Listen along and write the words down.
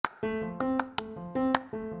We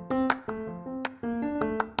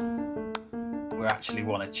actually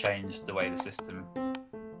want to change the way the system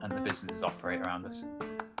and the businesses operate around us.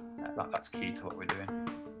 That's key to what we're doing.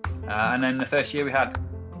 And then the first year we had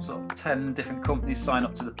sort of 10 different companies sign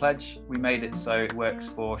up to the pledge. We made it so it works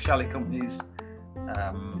for chalet companies,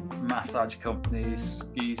 massage companies,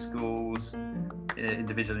 ski schools,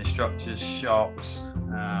 individual instructors, shops,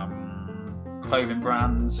 clothing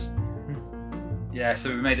brands. Yeah, so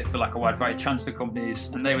we made it for like a wide variety of transfer companies,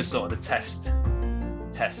 and they were sort of the test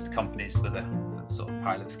companies for the sort of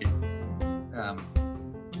pilot scheme.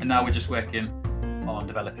 And now we're just working on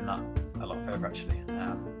developing that a lot further actually.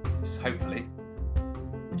 So hopefully,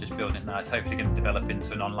 we're just building it now. It's hopefully going to develop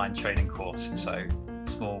into an online training course, so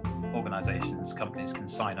small organisations, companies can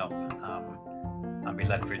sign up and be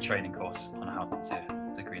led through a training course on how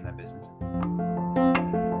to green their business.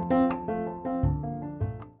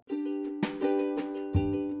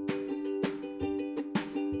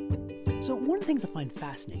 So one of the things I find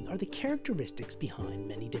fascinating are the characteristics behind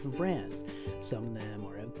many different brands. Some of them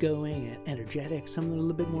are outgoing and energetic, some of them are a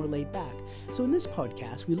little bit more laid back. So in this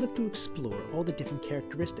podcast, we look to explore all the different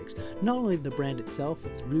characteristics, not only of the brand itself,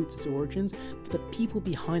 its roots, its origins, but the people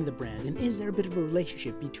behind the brand. And is there a bit of a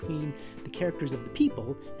relationship between the characters of the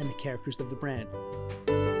people and the characters of the brand?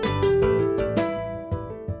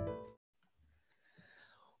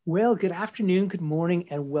 Well, good afternoon, good morning,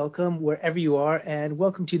 and welcome wherever you are, and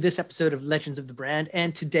welcome to this episode of Legends of the Brand.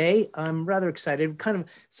 And today, I'm rather excited, kind of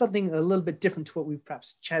something a little bit different to what we've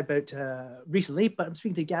perhaps chatted about recently, but I'm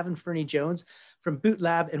speaking to Gavin Fernie-Jones from Boot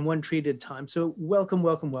Lab and One Tree at a Time. So welcome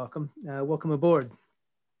aboard.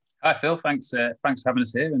 Hi, Phil. Thanks for having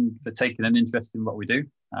us here and for taking an interest in what we do.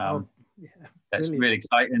 It's really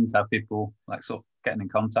exciting to have people like sort of getting in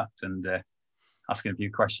contact and asking a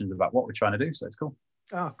few questions about what we're trying to do. So it's cool.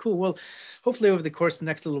 Oh, cool. Well, hopefully over the course of the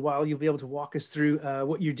next little while, you'll be able to walk us through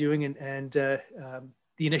what you're doing and the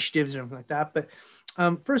initiatives and everything like that. But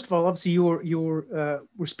first of all, obviously we're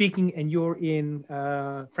speaking and you're in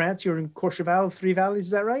France. You're in Courchevel, Three Valleys.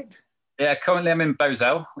 Is that right? Yeah, currently I'm in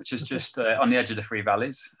Beauzelle, which is just on the edge of the Three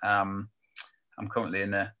Valleys. I'm currently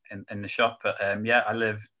in the shop, but I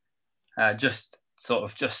live just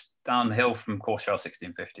down the hill from Courchevel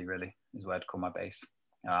 1650. Really is where I'd call my base.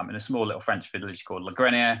 In a small little French village called La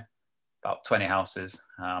Grenière, about 20 houses.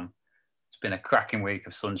 It's been a cracking week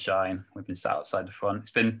of sunshine. We've been sat outside the front.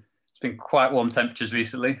 It's been quite warm temperatures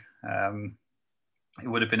recently. It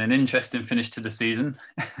would have been an interesting finish to the season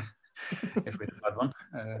if we'd had one.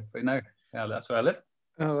 But no, yeah, that's where I live.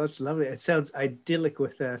 Oh, that's lovely. It sounds idyllic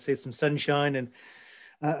with, say, some sunshine.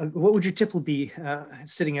 And what would your tipple be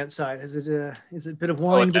sitting outside? Is it a bit of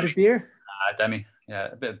wine, a bit of beer? Demi. Yeah,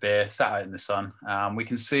 a bit of beer, sat out in the sun. We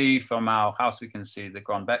can see from our house, we can see the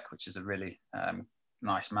Grand Bec, which is a really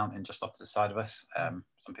nice mountain just off to the side of us.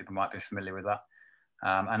 Some people might be familiar with that.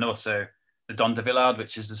 And also the Dent de Villard,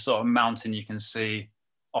 which is the sort of mountain you can see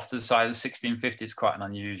off to the side of the 1650. It's quite an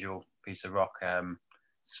unusual piece of rock.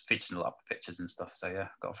 It's featured in a lot of pictures and stuff. So yeah,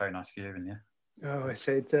 got a very nice view in here. Oh, I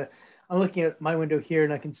say it's. I'm looking at my window here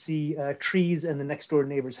and I can see trees and the next door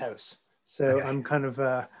neighbor's house. So okay. I'm kind of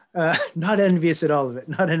not envious at all of it.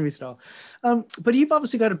 Not envious at all. But you've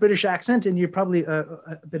obviously got a British accent, and you're probably a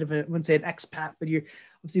bit of I wouldn't say an expat, but you're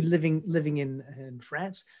obviously living in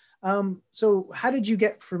France. So how did you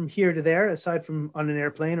get from here to there, aside from on an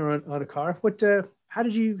airplane or on a car? How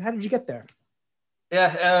did you get there?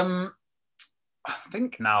 Yeah, I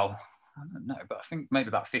think now, I don't know, but I think maybe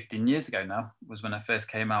about 15 years ago now was when I first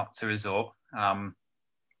came out to resort. I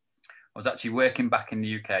was actually working back in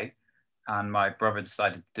the UK. And my brother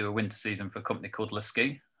decided to do a winter season for a company called Le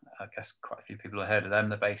Ski. I guess quite a few people have heard of them.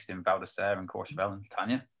 They're based in Val d'Isère and Courchevel and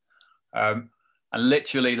Tanya. And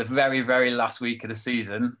literally the very, very last week of the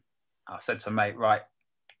season, I said to a mate, right,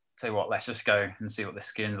 tell you what, let's just go and see what this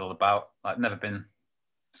skiing's all about. I've never been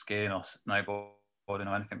skiing or snowboarding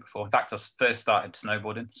or anything before. In fact, I first started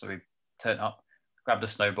snowboarding. So we turned up, grabbed a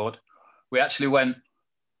snowboard. We actually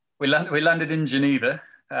we landed in Geneva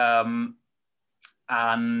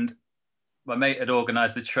and my mate had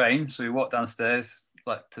organised the train, so we walked downstairs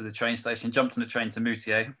to the train station, jumped on the train to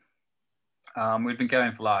Moutier. We'd been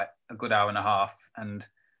going for like a good hour and a half, and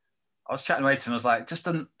I was chatting away to him. I was like, just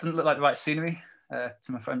doesn't look like the right scenery,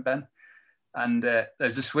 to my friend Ben. And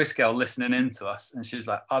there's a Swiss girl listening in to us, and she was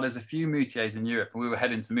like, "Oh, there's a few Moutiers in Europe," and we were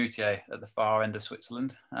heading to Moutier at the far end of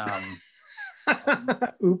Switzerland,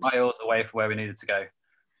 miles away from where we needed to go.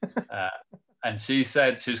 And she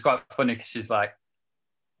said, she was quite funny because she's like,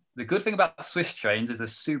 the good thing about Swiss trains is they're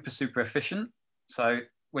super, super efficient. So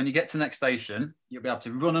when you get to the next station, you'll be able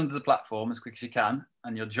to run under the platform as quick as you can,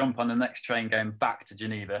 and you'll jump on the next train going back to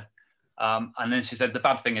Geneva. And then she said, the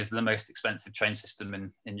bad thing is the most expensive train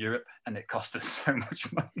system in Europe, and it cost us so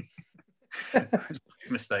much money.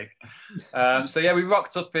 Mistake. So yeah, we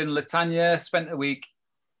rocked up in Latania, spent a week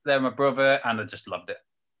there with my brother, and I just loved it.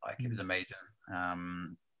 Like, it was amazing.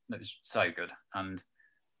 It was so good. And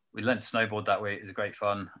we learned to snowboard that week. It was great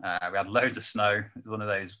fun. We had loads of snow. It was one of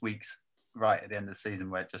those weeks right at the end of the season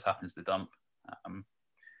where it just happens to dump.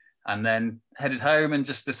 And then headed home and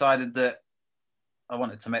just decided that I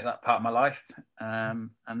wanted to make that part of my life. And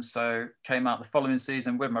so came out the following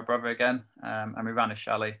season with my brother again, and we ran a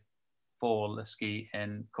chalet for Le Ski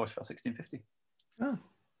in Courchevel 1650. Oh,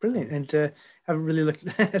 brilliant. And haven't really looked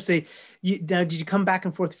at say now, did you come back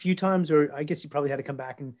and forth a few times, or I guess you probably had to come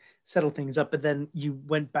back and settle things up, but then you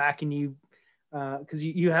went back and you because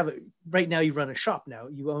you have right now you run a shop now.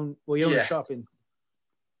 You own a shop in.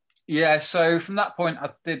 Yeah, so from that point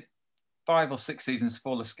I did 5 or 6 seasons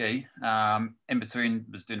for Le Ski. In between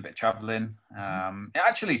was doing a bit of traveling.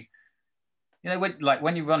 Actually, you know,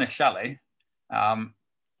 when you run a chalet,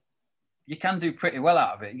 you can do pretty well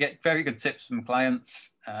out of it. You get very good tips from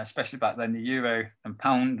clients, especially back then. The euro and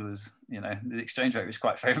pound was, you know, the exchange rate was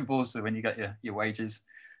quite favourable. So when you got your wages,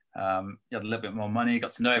 you had a little bit more money. You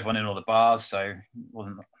got to know everyone in all the bars, so it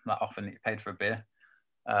wasn't that often that you paid for a beer.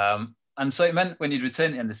 And so it meant when you'd return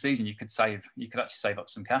at the end of the season, you could actually save up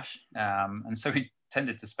some cash. And so we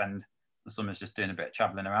tended to spend the summers just doing a bit of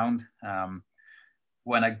traveling around.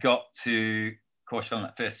 When I got to Courchevel in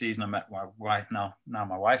that first season, I met my wife, now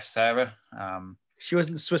my wife, Sarah. She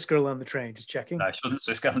wasn't the Swiss girl on the train, just checking? No, she wasn't the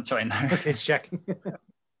Swiss girl on the train, no. Okay, just checking.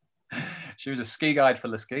 She was a ski guide for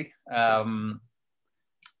Le Ski.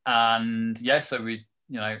 And yeah, so we,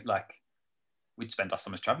 you know, like, we'd spend our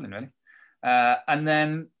summers traveling, really. And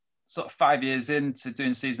then sort of 5 years into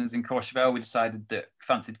doing seasons in Courchevel, we decided that we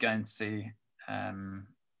fancied going to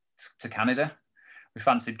Canada. We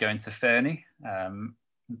fancied going to Fernie,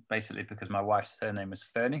 basically because my wife's surname was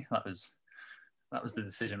Fernie. That was the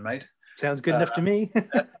decision made. Sounds good enough to me.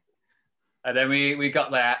 And then we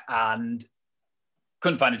got there and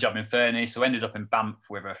couldn't find a job in Fernie, so ended up in Banff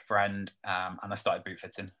with a friend, and I started boot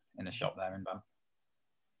fitting in a shop there in Banff.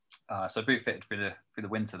 So boot fitted through the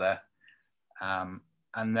winter there.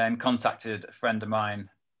 And then contacted a friend of mine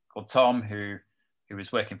called Tom, who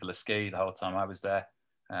was working for Le Ski the whole time I was there.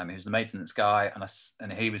 He was the maintenance guy,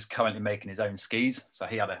 and he was currently making his own skis. So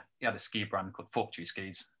he had a ski brand called Forktree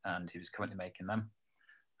Skis, and he was currently making them.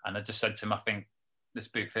 And I just said to him, I think this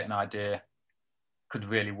boot fitting idea could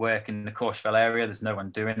really work in the Courchevel area. There's no one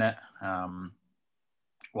doing it.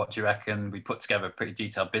 What do you reckon? We put together a pretty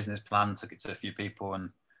detailed business plan, took it to a few people, and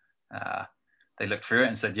they looked through it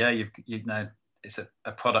and said, yeah, you know, it's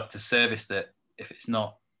a product, a service that if it's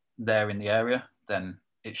not there in the area, then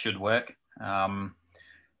it should work.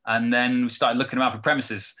 And then we started looking around for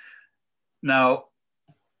premises. Now,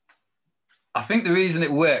 I think the reason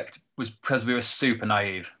it worked was because we were super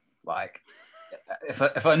naive. Like,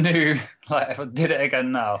 if I knew, like, if I did it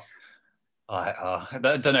again now, I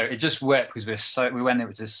don't know. It just worked because we went in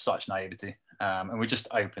with just such naivety, and we're just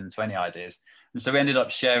open to any ideas. And so we ended up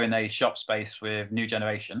sharing a shop space with New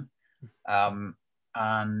Generation.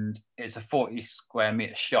 And it's a 40 square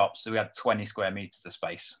meter shop, so we had 20 square meters of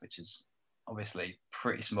space, which is obviously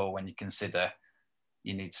pretty small when you consider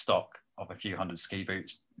you need stock of a few hundred ski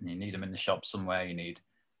boots, and you need them in the shop somewhere, you need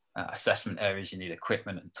assessment areas, you need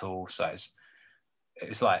equipment and tools. So it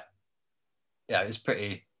was like, yeah, it was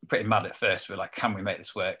pretty mad at first. We were like, can we make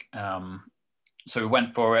this work? So we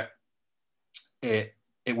went for it.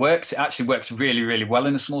 It works. It actually works really, really well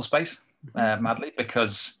in a small space, madly,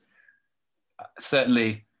 because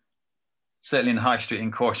certainly in High Street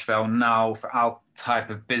in Courchevel now, for our type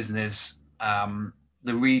of business,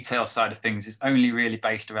 the retail side of things is only really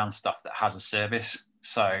based around stuff that has a service.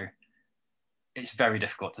 So it's very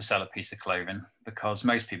difficult to sell a piece of clothing because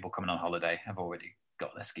most people coming on holiday have already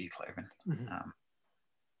got their ski clothing.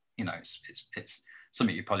 You know, it's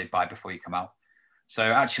something you probably buy before you come out. So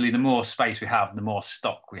actually, the more space we have, the more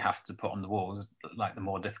stock we have to put on the walls, like the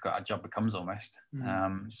more difficult our job becomes almost.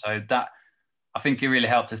 So that, I think it really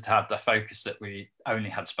helped us to have the focus that we only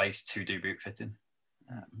had space to do boot fitting,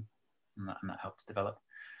 and that helped to develop.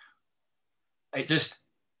 It just,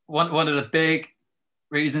 one of the big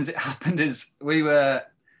reasons it happened is we were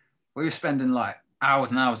spending like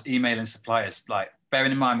hours and hours emailing suppliers, like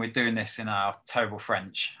bearing in mind we're doing this in our terrible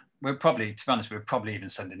French. We're probably, to be honest, we were probably even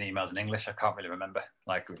sending emails in English. I can't really remember.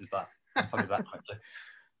 Like, it was probably that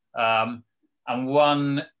much. And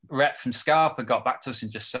one rep from Scarpa got back to us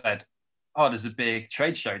and just said, oh, there's a big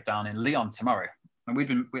trade show down in Lyon tomorrow. And we've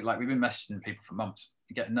been messaging people for months,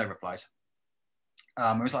 getting no replies.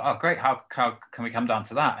 It was like, oh great, how can we come down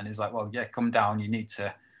to that? And he's like, well, yeah, come down. You need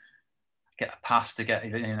to get a pass to get,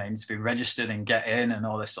 you need to be registered and get in and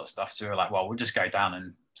all this sort of stuff. So we were like, well, we'll just go down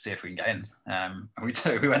and see if we can get in. And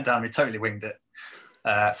we went down, we totally winged it.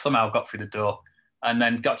 Somehow got through the door, and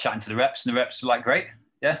then got chatting to the reps, and the reps were like, great.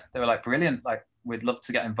 Yeah, they were like, brilliant. Like, we'd love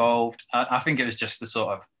to get involved. I think it was just the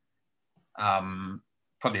sort of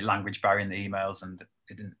probably language barrier in the emails, and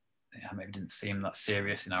it maybe didn't seem that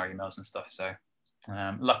serious in our emails and stuff. So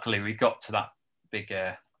luckily we got to that big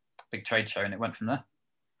trade show, and it went from there.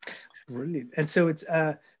 Brilliant. And so it's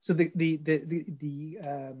so the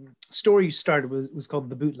store you started was called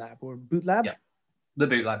the Boot Lab, or Boot Lab? Yeah, the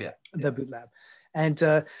Boot Lab, yeah. The Boot Lab. And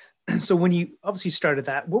so when you obviously started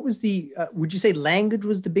that, what was the would you say language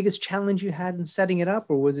was the biggest challenge you had in setting it up,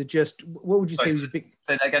 or was it just, what would you say was your big?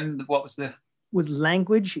 Say that again. What was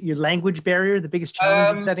language, your language barrier, the biggest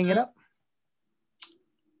challenge in setting it up?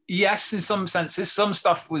 Yes, in some senses. Some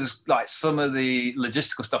stuff was like, some of the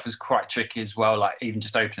logistical stuff was quite tricky as well. Like, even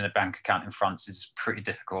just opening a bank account in France is pretty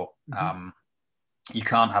difficult. Mm-hmm. You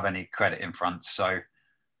can't have any credit in France. So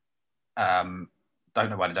don't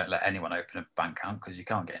know why they don't let anyone open a bank account, because you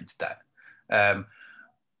can't get into debt.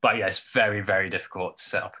 But yeah, it's very, very difficult to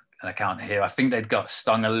set up an account here. I think they'd got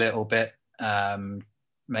stung a little bit,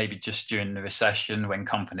 maybe just during the recession, when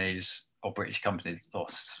companies or British companies or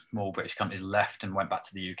small British companies left and went back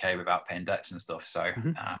to the UK without paying debts and stuff. So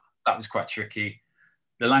mm-hmm. That was quite tricky.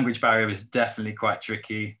 The language barrier was definitely quite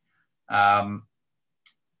tricky. Other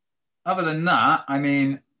than that, I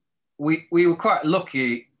mean, we were quite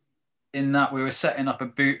lucky in that we were setting up a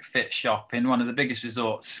boot fit shop in one of the biggest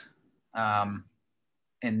resorts in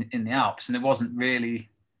the Alps, and there wasn't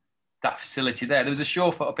really that facility there. There was a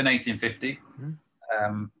Surefoot up in 1850.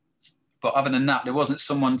 Mm-hmm. But other than that, there wasn't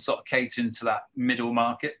someone sort of catering to that middle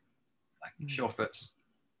market. Like Surefoot's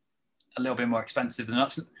a little bit more expensive than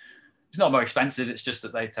us. It's not more expensive, it's just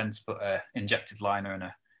that they tend to put an injected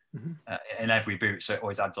liner in every boot, so it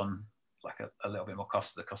always adds on like a little bit more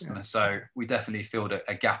cost to the customer. Yeah. So we definitely filled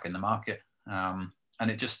a gap in the market, and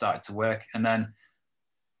it just started to work. And then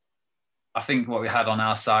I think what we had on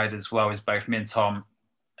our side as well is both me and Tom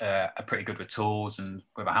are pretty good with tools and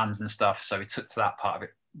with our hands and stuff, so we took to that part of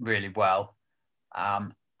it really well,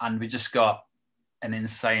 and we just got an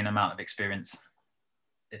insane amount of experience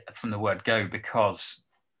from the word go, because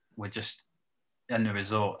we're just in the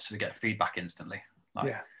resort, so we get feedback instantly.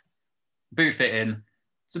 Boot fitting,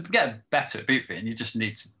 to get better at boot fitting, you just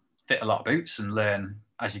need to fit a lot of boots and learn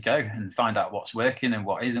as you go and find out what's working and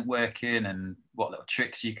what isn't working, and what little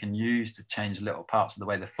tricks you can use to change little parts of the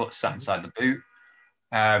way the foot's sat inside the boot.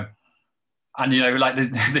 And, you know, like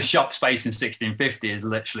the shop space in 1650 is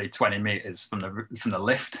literally 20 meters from the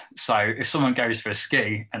lift. So if someone goes for a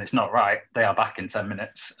ski and it's not right, they are back in 10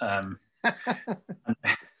 minutes.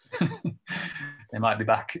 They might be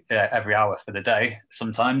back every hour for the day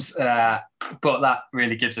sometimes. But that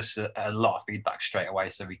really gives us a lot of feedback straight away,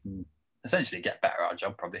 so we can essentially get better at our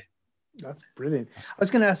job, probably. That's brilliant. I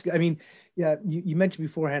was going to ask, I mean, yeah, you mentioned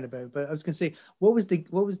beforehand about it, but I was going to say, what was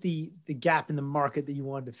the gap in the market that you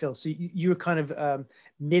wanted to fill? So you were kind of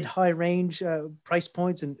mid-high range price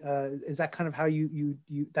points, and is that kind of how you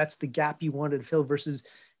that's the gap you wanted to fill versus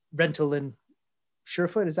rental and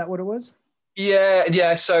Surefoot? Is that what it was?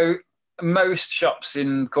 Yeah. So most shops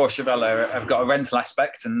in Courchevel have got a rental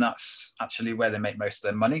aspect, and that's actually where they make most of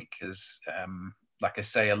their money, because, like I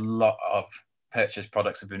say, a lot of purchased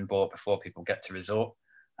products have been bought before people get to resort,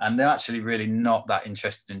 and they're actually really not that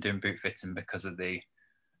interested in doing boot fitting because of the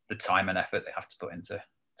time and effort they have to put into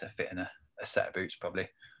fit in a set of boots. Probably,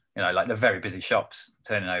 you know, like the very busy shops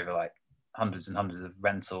turning over like hundreds and hundreds of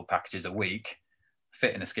rental packages a week.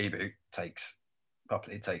 Fitting a ski boot takes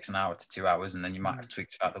an hour to 2 hours, and then you might have to tweak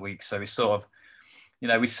throughout the week. So we sort of, you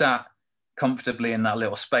know, we sat comfortably in that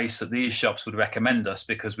little space that these shops would recommend us,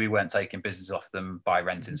 because we weren't taking business off them by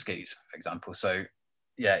renting skis, for example. So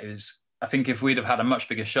yeah, it was, I think if we'd have had a much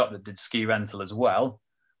bigger shop that did ski rental as well,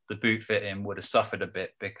 the boot fitting would have suffered a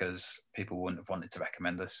bit, because people wouldn't have wanted to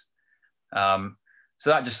recommend us. So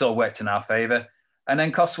that just sort of worked in our favor. And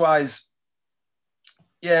then cost wise,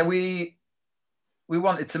 yeah, we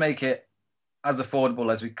wanted to make it as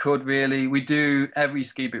affordable as we could, really. We do, every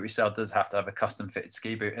ski boot we sell does have to have a custom fitted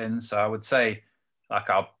ski boot in. So I would say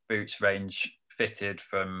like our boots range fitted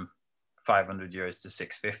from 500 euros to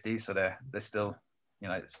 650. So they're still, you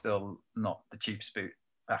know, it's still not the cheapest boot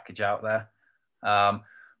package out there.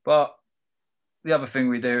 But the other thing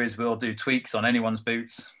we do is we'll do tweaks on anyone's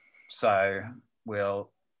boots. So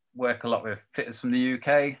we'll work a lot with fitters from the UK.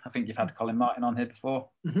 I think you've had Colin Martin on here before.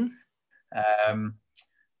 Mm-hmm.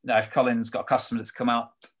 Now, if Colin's got a customer that's come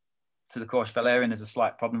out to the Courchevel area and there's a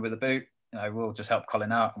slight problem with the boot, we'll just help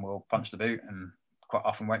Colin out and we'll punch the boot, and quite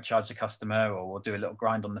often won't charge the customer, or we'll do a little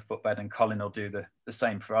grind on the footbed, and Colin will do the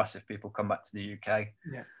same for us if people come back to the UK.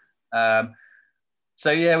 Yeah. So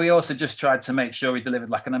yeah, we also just tried to make sure we delivered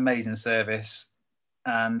like an amazing service.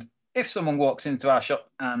 And if someone walks into our shop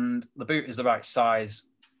and the boot is the right size,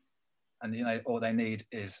 and all they need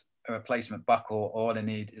is a replacement buckle, or all they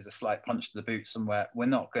need is a slight punch to the boot somewhere, we're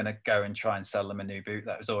not going to go and try and sell them a new boot.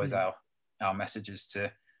 That was always our message, is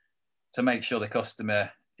to make sure the customer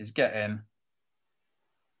is getting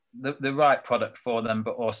the right product for them,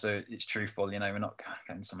 but also it's truthful. We're not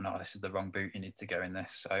getting someone, this is the wrong boot, you need to go in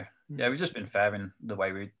this. So yeah, we've just been fair in the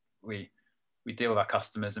way we deal with our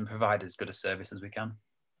customers and provide as good a service as we can.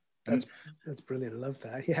 That's brilliant. I love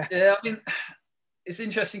that. Yeah. Yeah, I mean, it's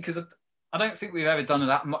interesting because I don't think we've ever done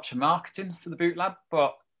that much marketing for the Boot Lab,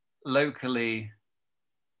 but locally,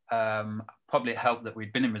 probably it helped that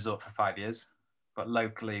we'd been in Resort for 5 years, but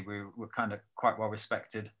locally we're kind of quite well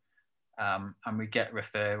respected. And we get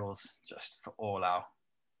referrals just for all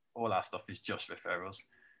our stuff is just referrals.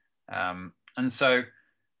 And so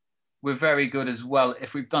we're very good as well.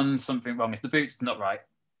 If we've done something wrong, if the boot's not right,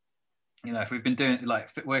 if we've been doing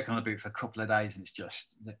working on the boot for a couple of days and it's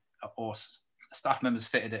just, or staff members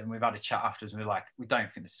fitted it and we've had a chat afterwards and we're like, we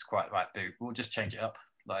don't think this is quite the right boot, we'll just change it up.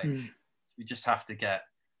 We just have to get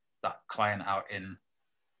that client out in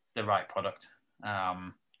the right product.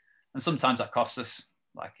 And sometimes that costs us.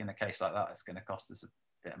 Like in a case like that, it's going to cost us a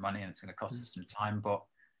bit of money and it's going to cost us some time, but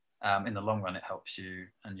in the long run, it helps you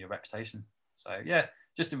and your reputation. So yeah,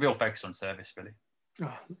 just a real focus on service, really.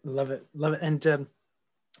 Oh, love it. And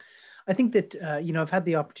I think that I've had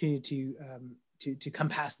the opportunity to come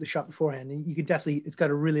past the shop beforehand, and you can definitely, it's got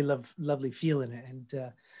a really lovely feel in it,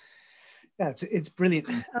 and yeah, it's brilliant.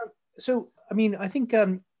 So I mean, I think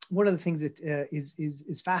one of the things that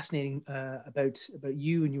is fascinating about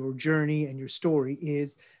you and your journey and your story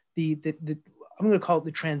is the I'm going to call it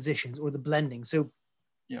the transitions or the blending. So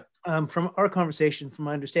yeah, from our conversation, from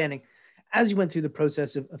my understanding, as you went through the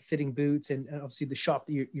process of fitting boots and obviously the shop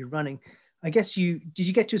that you're running, I guess did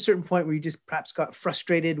you get to a certain point where you just perhaps got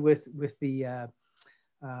frustrated with the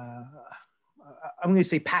I'm going to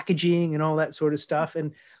say packaging and all that sort of stuff?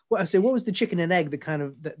 And what was the chicken and egg that kind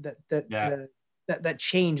of that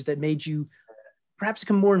change that made you perhaps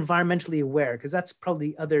become more environmentally aware? Because that's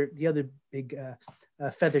probably the other big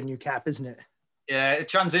feather in your cap, isn't it? Yeah,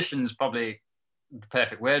 transition is probably the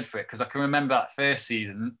perfect word for it, because I can remember that first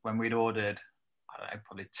season when we'd ordered, I don't know,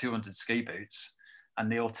 probably 200 ski boots,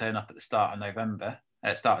 and they all turn up at the start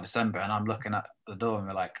of December, and I'm looking at the door and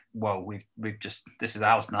we're like, whoa, we've just, this is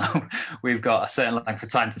ours now. We've got a certain length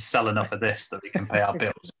of time to sell enough of this that we can pay our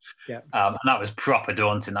bills. Yeah. And that was proper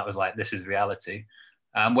daunting. That was like, this is reality.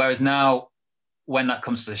 Whereas now, when that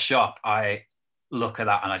comes to the shop, I look at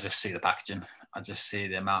that and I just see the packaging. I just see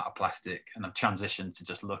the amount of plastic, and I've transitioned to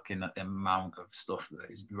just looking at the amount of stuff that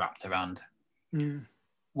is wrapped around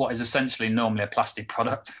what is essentially normally a plastic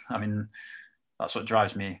product. I mean, that's what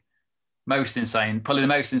drives me most insane. Probably the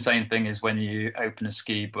most insane thing is when you open a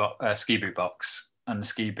ski boot box and the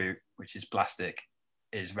ski boot, which is plastic,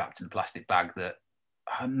 is wrapped in a plastic bag that,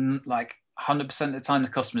 like 100% of the time, the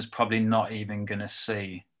customer's probably not even going to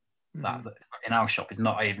see that. In our shop, is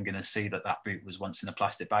not even going to see that boot was once in a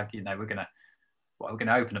plastic bag. We're going to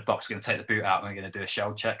open a box, we're going to take the boot out, and we're going to do a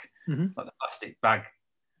shell check. But the plastic bag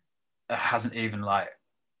hasn't even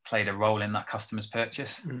played a role in that customer's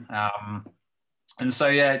purchase. And so,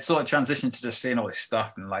 yeah, it's sort of transitioned to just seeing all this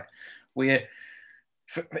stuff. And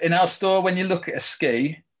in our store, when you look at a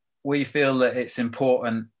ski, we feel that it's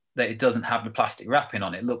important that it doesn't have the plastic wrapping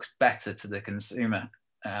on it. It looks better to the consumer.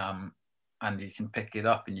 And you can pick it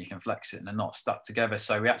up and you can flex it and they're not stuck together.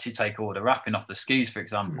 So we actually take all the wrapping off the skis, for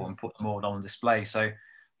example, and put them all on display. So,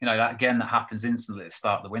 that happens instantly at the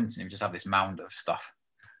start of the winter. And we just have this mound of stuff.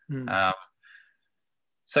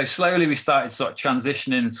 So slowly we started sort of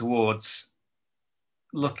transitioning towards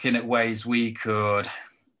looking at ways we could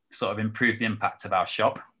sort of improve the impact of our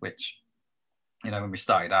shop, which, when we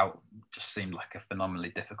started out, just seemed like a phenomenally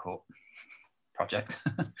difficult project.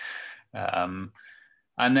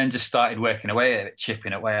 And then just started working away at it,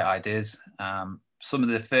 chipping away at ideas. Some of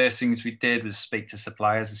the first things we did was speak to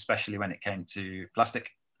suppliers, especially when it came to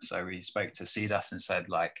plastic. So we spoke to CDAS and said,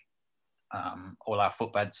 all our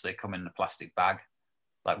footbeds, they come in a plastic bag.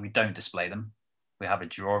 We don't display them. We have a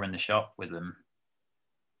drawer in the shop with them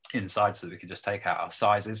inside so that we can just take out our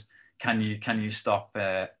sizes. Can you stop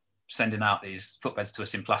sending out these footbeds to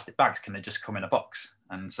us in plastic bags? Can they just come in a box?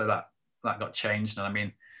 And so that got changed. And I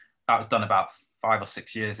mean, that was done about 5 or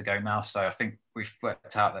 6 years ago now. So I think we've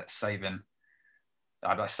worked out that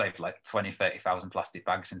I'd saved like 20,000-30,000 plastic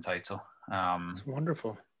bags in total. That's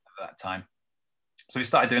wonderful. At that time. So we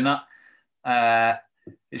started doing that.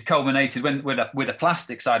 It's culminated with the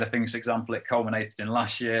plastic side of things, for example, it culminated in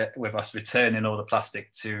last year with us returning all the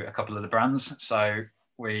plastic to a couple of the brands. So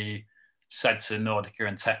we said to Nordica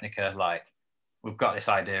and Technica, like, we've got this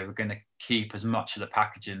idea, we're going to keep as much of the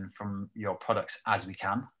packaging from your products as we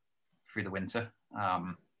can through the winter.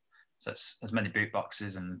 So it's as many boot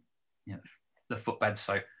boxes and, you know, the footbeds.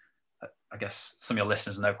 So I guess some of your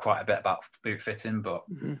listeners know quite a bit about boot fitting, but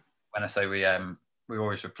when I say we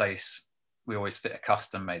always fit a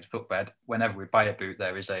custom made footbed. Whenever we buy a boot,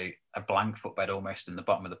 there is a blank footbed almost in the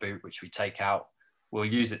bottom of the boot, which we take out. We'll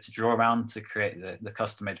use it to draw around to create the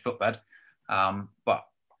custom made footbed. But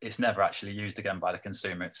it's never actually used again by the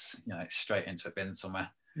consumer. It's, you know, it's straight into a bin somewhere.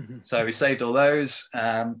 So we saved all those.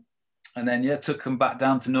 And then, took them back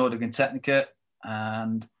down to Nordic and Technica,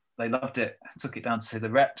 and they loved it. Took it down to the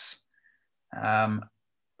reps.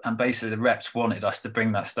 And basically the reps wanted us to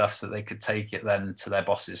bring that stuff so they could take it then to their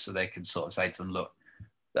bosses, so they could sort of say to them, look,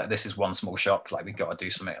 this is one small shop, like, we've got to do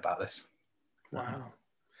something about this. Wow.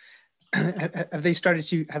 Have they started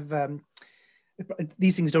to have,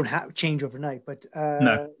 these things don't change overnight, but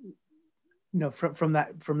no. You know, from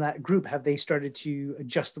that group, have they started to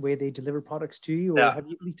adjust the way they deliver products to you, or have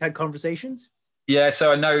you had conversations? Yeah,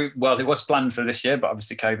 so I know, well, it was planned for this year, but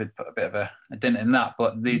obviously COVID put a bit of a dent in that.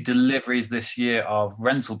 But the deliveries this year of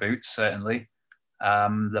rental boots, certainly,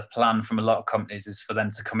 the plan from a lot of companies is for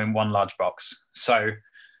them to come in one large box. So,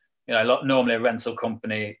 you know, normally a rental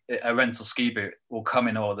ski boot will come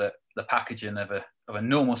in all the packaging of a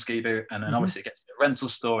normal ski boot, and then obviously it gets to the rental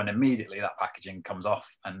store, and immediately that packaging comes off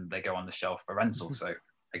and they go on the shelf for rental. So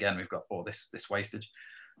again, we've got all this wastage.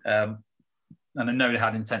 And I know they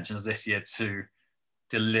had intentions this year to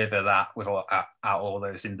deliver that with all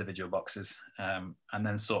those individual boxes, and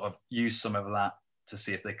then sort of use some of that to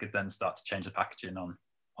see if they could then start to change the packaging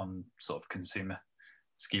on sort of consumer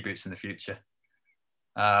ski boots in the future.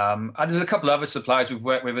 And there's a couple of other suppliers we've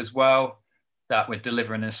worked with as well that we're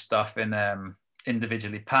delivering this stuff in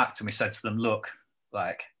individually packed, and we said to them, look,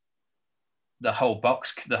 like, the whole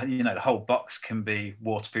box can be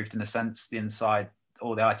waterproofed in a sense. The inside,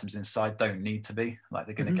 all the items inside don't need to be, like,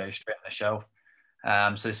 they're going to go straight on the shelf.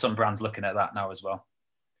 So some brands looking at that now as well.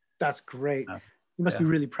 That's great. You must be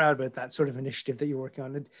really proud about that sort of initiative that you're working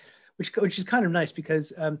on, which is kind of nice,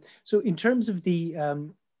 because so in terms of the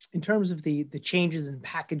changes in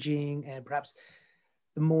packaging and perhaps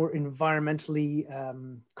the more environmentally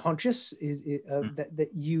conscious that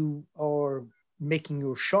you are making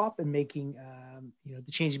your shop and making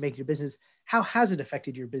the changes you make in your business, how has it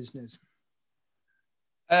affected your business?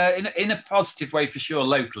 In a positive way, for sure.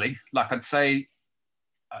 Locally, like, I'd say,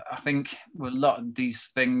 I think with a lot of these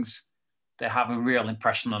things, they have a real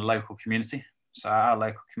impression on the local community. So our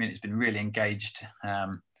local community has been really engaged,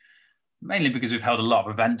 mainly because we've held a lot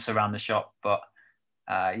of events around the shop. But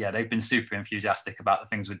they've been super enthusiastic about the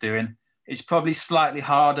things we're doing. It's probably slightly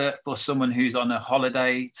harder for someone who's on a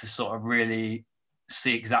holiday to sort of really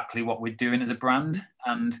see exactly what we're doing as a brand,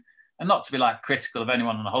 and not to be like critical of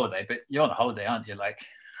anyone on a holiday, but you're on a holiday, aren't you? Like,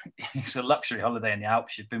 it's a luxury holiday in the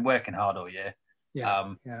Alps. You've been working hard all year.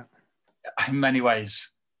 In many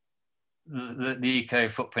ways, the eco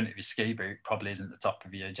footprint of your ski boot probably isn't the top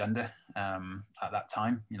of your agenda at that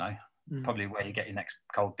time. You know, probably where you get your next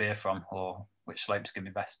cold beer from, or which slope's going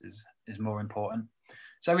to be best, is more important.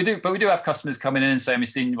 So we do have customers coming in and saying, we've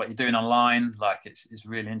seen what you're doing online, like, it's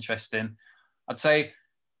really interesting. I'd say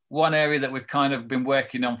one area that we've kind of been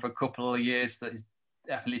working on for a couple of years that is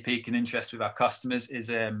definitely piquing interest with our customers is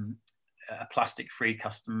a plastic-free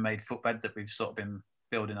custom-made footbed that we've sort of been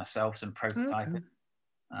building ourselves and prototyping.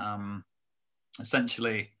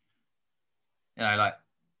 Essentially, you know, like,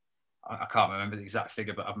 I can't remember the exact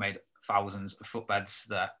figure, but I've made thousands of footbeds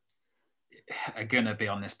that are going to be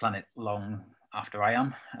on this planet long after I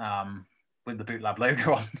am, with the Boot Lab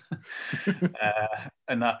logo on.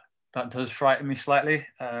 And that does frighten me slightly,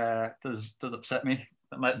 does upset me.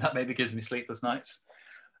 That maybe gives me sleepless nights.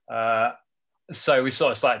 So we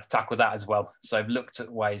sort of started to tackle that as well. So I've looked at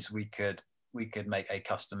ways we could make a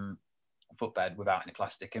custom footbed without any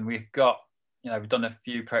plastic. And we've got, you know, we've done a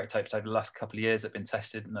few prototypes over the last couple of years that have been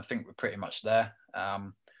tested, and I think we're pretty much there.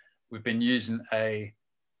 We've been using a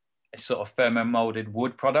sort of thermo-molded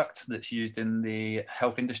wood product that's used in the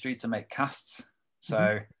health industry to make casts.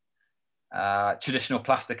 So traditional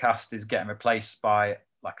plastic cast is getting replaced by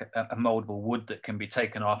like a moldable wood that can be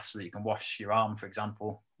taken off so that you can wash your arm, for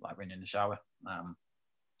example, like when you're in the shower.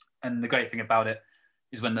 And the great thing about it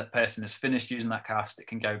is when that person is finished using that cast, it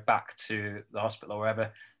can go back to the hospital or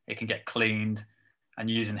wherever, it can get cleaned, and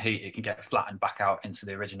using heat, it can get flattened back out into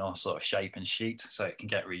the original sort of shape and sheet, so it can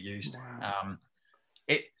get reused. Wow.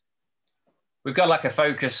 We've got like a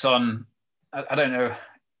focus on, I don't know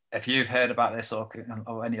if you've heard about this or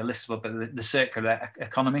any of listeners, but the circular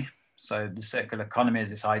economy. So the circular economy is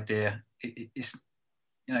this idea, it's,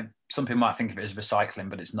 you know, some people might think of it as recycling,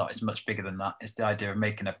 but it's not. It's much bigger than that. It's the idea of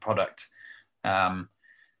making a product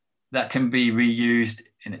that can be reused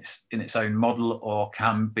in its own model, or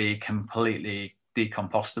can be completely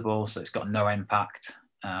decompostable, so it's got no impact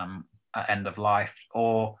at end of life,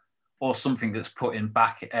 or something that's put in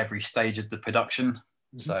back at every stage of the production.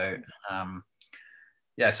 Mm-hmm. So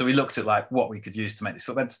so we looked at like what we could use to make these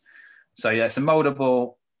footbeds. So yeah, it's a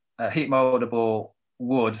moldable, heat moldable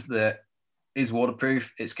wood that is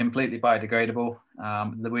waterproof. It's completely biodegradable.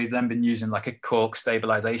 We've then been using like a cork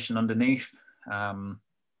stabilization underneath.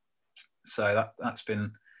 So that's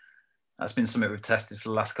been something we've tested for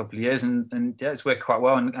the last couple of years, and yeah, it's worked quite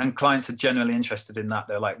well. And clients are generally interested in that.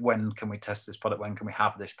 They're like, when can we test this product? When can we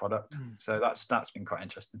have this product? So that's been quite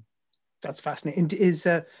interesting. That's fascinating. And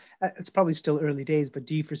it's probably still early days, but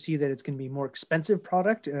do you foresee that it's going to be a more expensive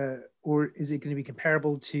product, or is it going to be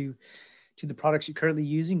comparable to the products you're currently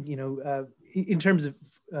using? You know, in terms of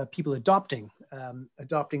people adopting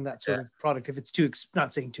that sort of product. If it's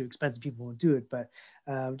not saying too expensive, people won't do it, but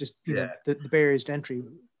just know, the barriers to entry.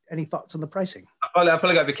 Any thoughts on the pricing? I've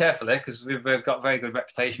probably got to be careful there, because we've got a very good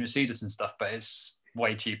reputation with Cedars and stuff, but it's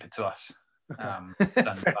way cheaper to us.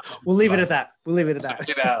 Okay. We'll leave it at that. Leave it at that.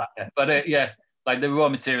 Yeah. But like the raw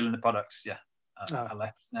material and the products, are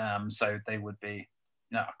less. So they would be,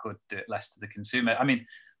 I could do it less to the consumer. I mean,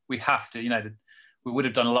 we have to, we would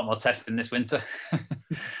have done a lot more testing this winter.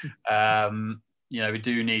 We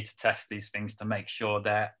do need to test these things to make sure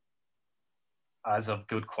they're as of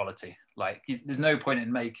good quality. Like, there's no point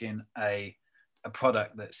in making a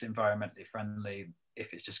product that's environmentally friendly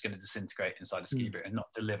if it's just going to disintegrate inside a ski boot and not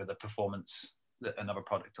deliver the performance that another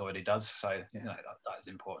product already does. So that is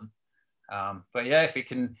important. But yeah, if it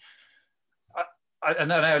can, I don't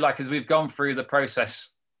know, like, as we've gone through the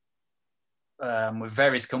process with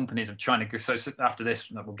various companies of trying to, so after this,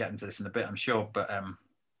 we'll get into this in a bit, I'm sure, but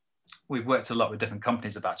we've worked a lot with different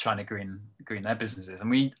companies about trying to green their businesses. And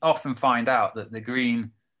we often find out that the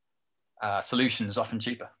green solution is often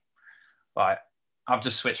cheaper. Like, I've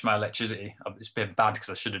just switched my electricity. It's been bad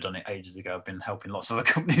because I should have done it ages ago. I've been helping lots of other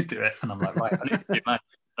companies do it. And I'm like, right, I need to do mine.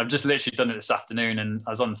 I've just literally done it this afternoon, and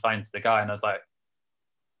I was on the phone to the guy and I was like,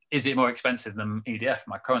 is it more expensive than EDF,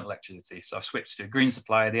 my current electricity? So I've switched to a green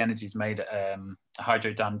supplier. The energy's made at a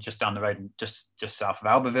hydro dam just down the road, just south of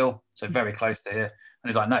Albertville, so very close to here. And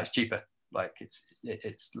he's like, no, it's cheaper. Like,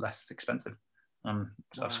 it's less expensive.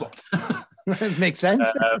 So I've swapped. Makes sense.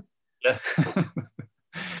 Yeah.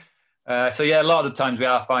 So yeah, a lot of the times we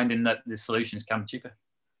are finding that the solutions can be cheaper.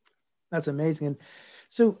 That's amazing. And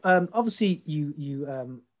so obviously you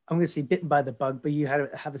I'm going to say bitten by the bug, but you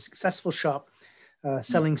have a successful shop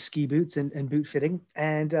selling ski boots and boot fitting.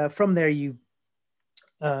 And from there, you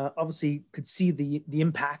obviously could see the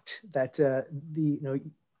impact that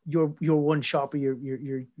your one shop or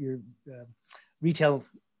your retail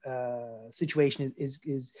situation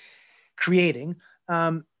is creating.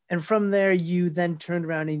 And from there, you then turned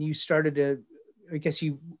around and you started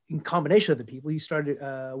in combination with the people, you started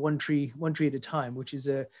One Tree at a Time, which is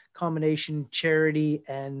a combination charity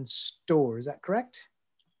and store. Is that correct?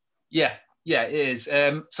 Yeah, it is.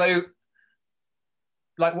 So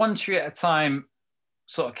like One Tree at a Time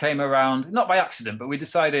sort of came around, not by accident, but we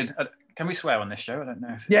decided, can we swear on this show? I don't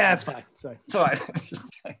know. Yeah, it's fine. Sorry. It's all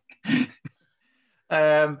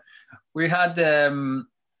right. We had,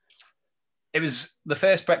 it was the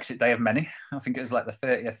first Brexit day of many. I think it was like the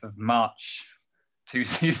 30th of March, 2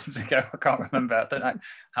 seasons ago. I can't remember. I don't know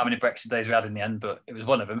how many Brexit days we had in the end, but it was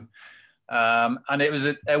one of them. And it was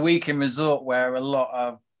a week in resort where a lot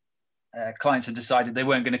of clients had decided they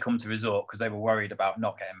weren't going to come to resort because they were worried about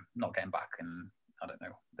not getting back. And I don't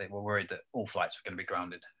know, they were worried that all flights were going to be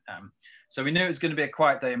grounded. So we knew it was going to be a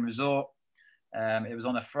quiet day in resort. It was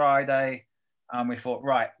on a Friday, and we thought,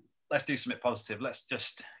 right, let's do something positive. Let's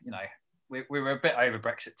just, we were a bit over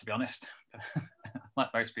Brexit, to be honest,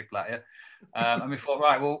 like most people out here. And we thought,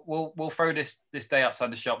 right, we'll throw this day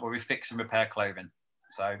outside the shop where we fix and repair clothing.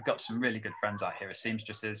 So we've got some really good friends out here as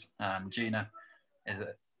seamstresses. Gina is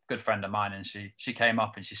a good friend of mine, and she came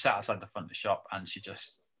up and she sat outside the front of the shop and she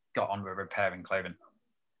just got on with repairing clothing.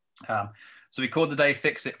 So we called the day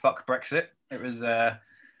 "Fix It, Fuck Brexit." It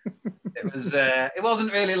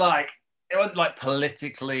wasn't really like, it wasn't like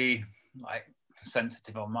politically like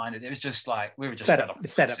sensitive or minded. It was just like we were just fed up.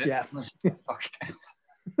 Yeah.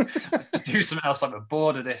 Do something else. Like, we're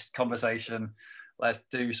bored of this conversation. Let's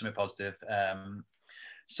do something positive.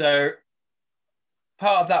 So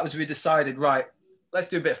part of that was we decided, right, let's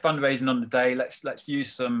do a bit of fundraising on the day. Let's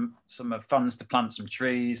use some funds to plant some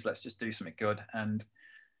trees. Let's just do something good. And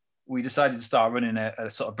we decided to start running a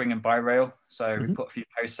sort of bring and buy rail. So we put a few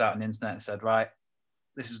posts out on the internet and said, right,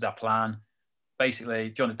 this is our plan. Basically,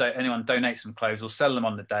 do you want to anyone donate some clothes? We'll sell them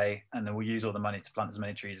on the day, and then we'll use all the money to plant as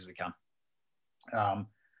many trees as we can.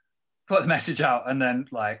 Put the message out, and then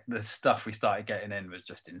like the stuff we started getting in was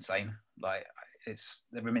just insane. Like it's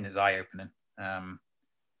eye-opening.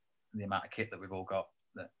 The amount of kit that we've all got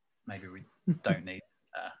that maybe we don't need.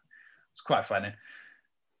 It's quite funny.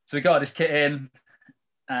 So we got this kit in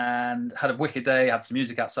and had a wicked day, had some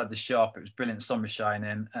music outside the shop. It was brilliant, the sun was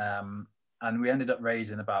shining. And we ended up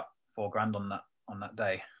raising about $4,000 on that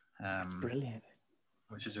day. That's brilliant.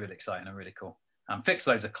 Which was really exciting and really cool. Fixed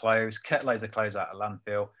loads of clothes, kept loads of clothes out of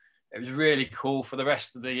landfill. It was really cool for the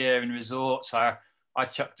rest of the year in resort. So I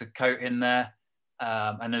chucked a coat in there.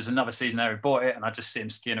 And there's another season there, we bought it, and I just see him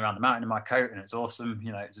skiing around the mountain in my coat, and it's awesome.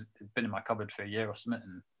 You know, it's been in my cupboard for a year or something,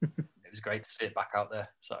 and it was great to see it back out there.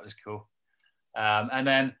 So that was cool. And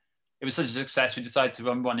then it was such a success, we decided to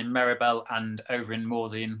run one in Maribel and over in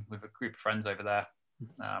Morzine with a group of friends over there.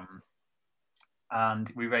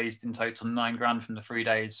 And we raised in total $9,000 from the 3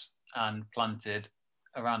 days and planted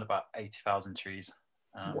around about 80,000 trees.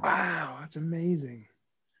 Wow, that's amazing.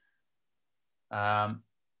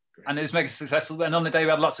 And it was mega successful. And on the day,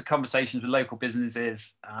 we had lots of conversations with local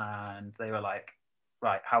businesses, and they were like,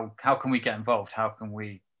 right, how can we get involved? How do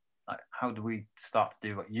we start to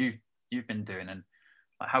do what you've been doing? And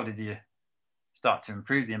like, how did you start to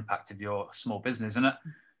improve the impact of your small business? And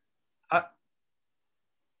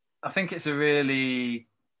I think it's a really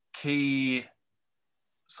key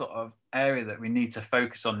sort of area that we need to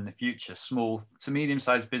focus on in the future. Small to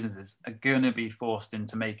medium-sized businesses are going to be forced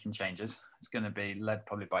into making changes. It's going to be led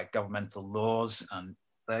probably by governmental laws, and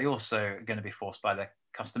they also are going to be forced by their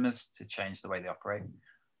customers to change the way they operate.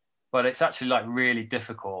 But it's actually like really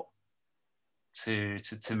difficult to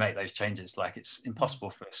make those changes. Like, it's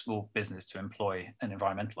impossible for a small business to employ an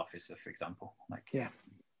environmental officer, for example. Like, yeah,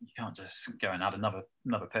 you can't just go and add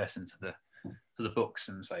another person to the books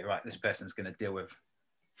and say, right, this person's going to deal with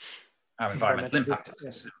our environmental impact.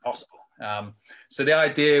 It's impossible. So the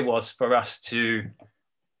idea was for us to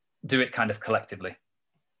do it kind of collectively.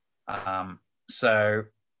 So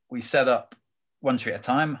we set up one tree at a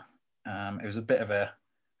time. It was a bit of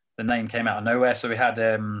the name came out of nowhere. So we had,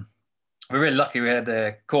 we're really lucky. We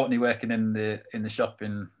had Courtney working in the shop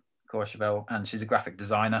in Courchevel, and she's a graphic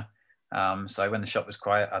designer. So when the shop was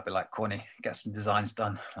quiet, I'd be like, Courtney, get some designs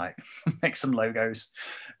done, like make some logos.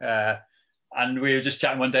 And we were just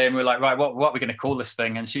chatting one day, and we were like, right, what are we going to call this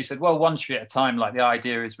thing? And she said, well, one tree at a time. Like, the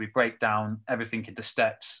idea is we break down everything into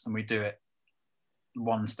steps, and we do it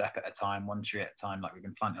one step at a time, one tree at a time. Like, we've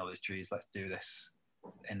been planting all these trees. Let's do this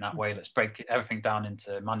in that way. Let's break everything down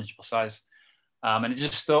into manageable size. And it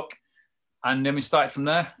just stuck. And then we started from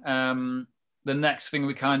there. The next thing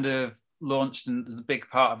we kind of launched, and the big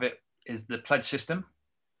part of it, is the pledge system.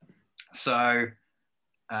 So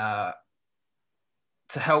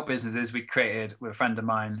to help businesses, we created with a friend of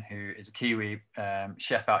mine who is a Kiwi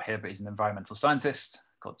chef out here, but he's an environmental scientist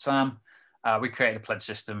called Sam. We created a pledge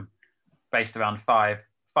system based around five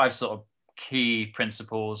sort of key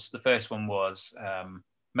principles. The first one was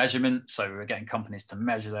measurement. So we were getting companies to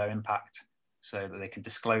measure their impact so that they can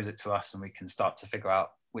disclose it to us, and we can start to figure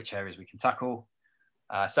out which areas we can tackle.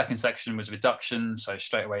 Second section was reduction. So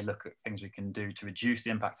straight away look at things we can do to reduce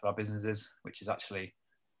the impact of our businesses, which is actually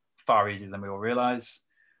far easier than we all realize.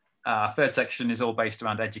 Third section is all based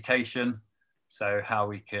around education. So how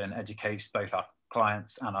we can educate both our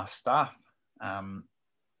clients and our staff.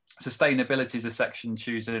 Sustainability is a section,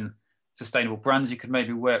 choosing sustainable brands you could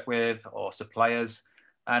maybe work with or suppliers.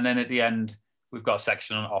 And then at the end, we've got a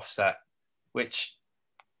section on offset, which,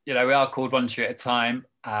 you know, we are called one tree at a time,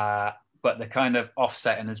 but the kind of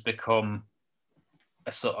offsetting has become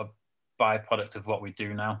a sort of byproduct of what we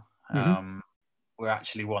do now. Mm-hmm. We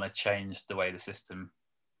actually want to change the way the system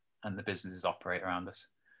and the businesses operate around us.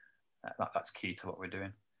 That's key to what we're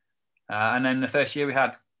doing. And then the first year we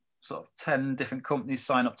had sort of 10 different companies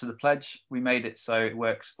sign up to the pledge. We made it so it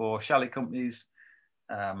works for chalet companies,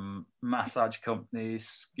 massage companies,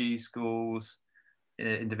 ski schools,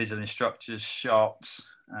 individual instructors, shops,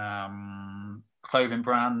 clothing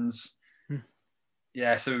brands.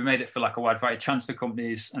 Yeah, so we made it for like a wide variety of transfer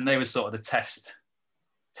companies, and they were sort of the test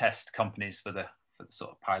companies for the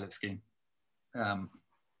sort of pilot scheme.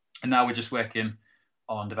 And now we're just working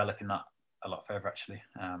on developing that a lot further, actually.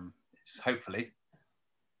 It's hopefully,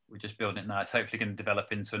 we're just building it now. It's hopefully going to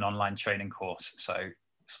develop into an online training course. So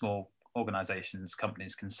small organizations,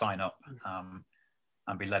 companies can sign up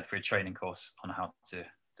and be led through a training course on how to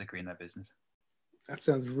green their business. That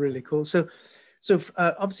sounds really cool. So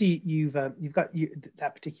obviously you've got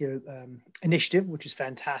that particular initiative, which is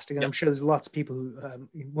fantastic, and I'm sure there's lots of people who,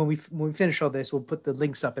 when we finish all this, we'll put the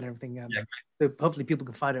links up and everything, so hopefully people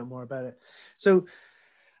can find out more about it. So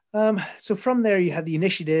from there you have the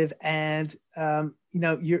initiative, and we're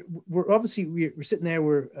sitting there.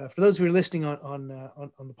 We're for those who are listening on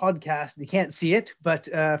the podcast, they can't see it, but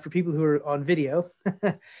for people who are on video,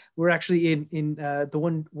 we're actually in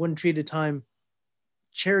the one tree at a time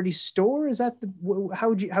charity store. Is that how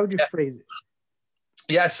would you phrase it?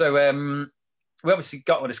 Yeah, so we obviously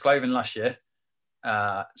got all this clothing last year,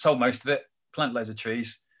 sold most of it, planted loads of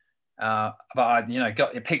trees, but I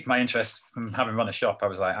it piqued my interest from having run a shop. I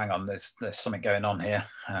was like, hang on, there's something going on here,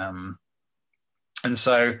 and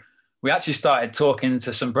so we actually started talking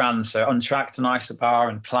to some brands, so Untracked and Isobar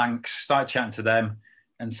and Planks, started chatting to them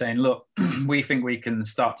and saying, look, we think we can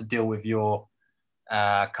start to deal with your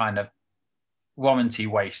kind of warranty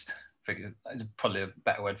waste, is probably a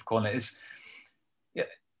better word for calling it.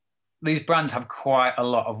 These brands have quite a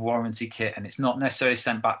lot of warranty kit, and it's not necessarily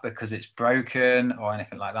sent back because it's broken or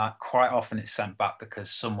anything like that. Quite often it's sent back because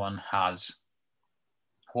someone has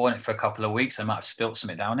worn it for a couple of weeks. They might have spilt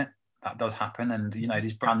something down it. That does happen. And,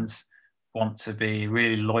 these brands want to be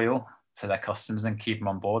really loyal to their customers and keep them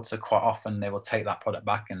on board. So quite often they will take that product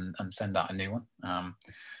back and send out a new one.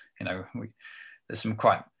 There's some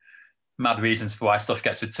quite mad reasons for why stuff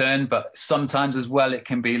gets returned, but sometimes as well it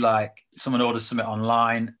can be like someone orders something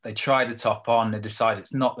online, they try the top on, they decide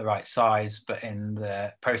it's not the right size, but in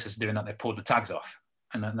the process of doing that, they pulled the tags off,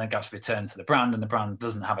 and then that gets returned to the brand, and the brand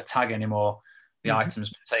doesn't have a tag anymore. The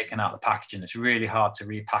item's been taken out of the packaging. It's really hard to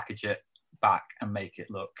repackage it back and make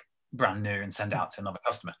it look brand new and send it out to another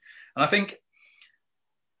customer. And I think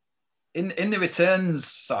in the returns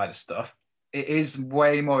side of stuff, it is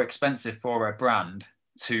way more expensive for a brand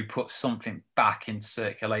to put something back in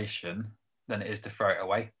circulation than it is to throw it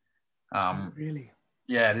away. Really?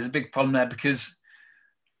 Yeah, there's a big problem there, because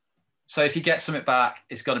so if you get something back,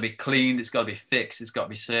 it's got to be cleaned, it's got to be fixed, it's got to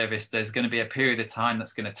be serviced. There's going to be a period of time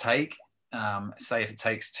that's going to take. Say if it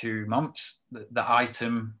takes 2 months, the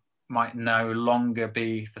item might no longer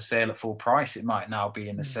be for sale at full price. It might now be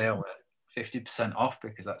in the sale at 50% off,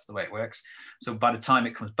 because that's the way it works. So by the time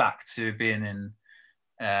it comes back to being in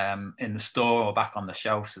the store or back on the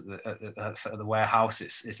shelves at the warehouse,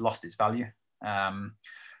 it's lost its value.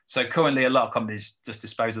 So currently a lot of companies just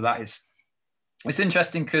dispose of that. It's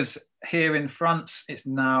interesting because here in France, it's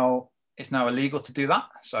now illegal to do that.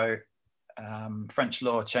 So French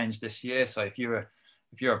law changed this year. So if you're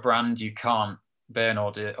a brand, you can't burn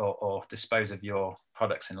or dispose of your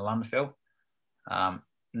products in a landfill.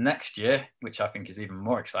 Next year, which I think is even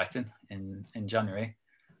more exciting, in January,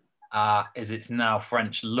 is it's now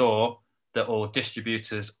French law that all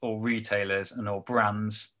distributors, all retailers, and all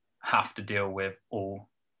brands have to deal with all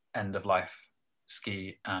end-of-life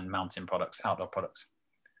ski and mountain products, outdoor products.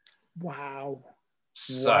 Wow.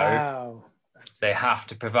 So they have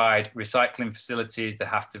to provide recycling facilities. They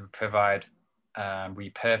have to provide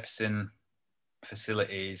repurposing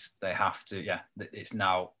facilities. They have to, it's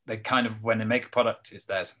now, they kind of, when they make a product, it's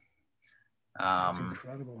theirs. That's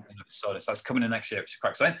incredible. So that's coming in next year, which is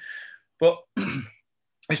quite exciting. But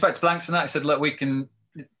respect to Blanks and that, I said, look, we can,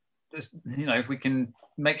 if we can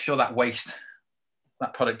make sure that waste,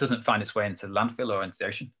 that product doesn't find its way into the landfill or into the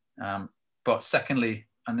ocean. But secondly,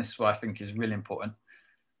 and this is what I think is really important,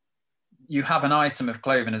 you have an item of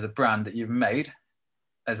clothing as a brand that you've made.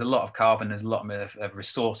 There's a lot of carbon, there's a lot of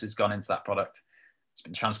resources gone into that product. It's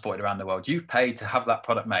been transported around the world. You've paid to have that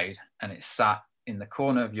product made, and it's sat in the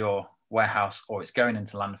corner of your warehouse, or it's going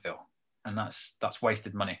into landfill, and that's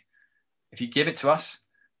wasted money. If you give it to us,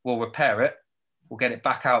 we'll repair it, we'll get it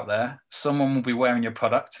back out there. Someone will be wearing your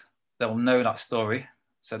product. They'll know that story,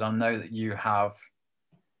 so they'll know that you have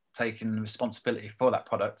taken responsibility for that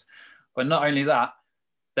product. But not only that,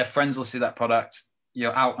 their friends will see that product.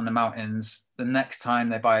 You're out on the mountains. The next time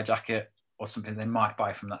they buy a jacket or something, they might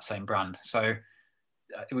buy from that same brand. So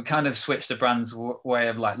we kind of switched the brand's way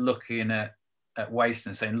of like looking at waste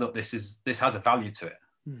and saying, look, this has a value to it.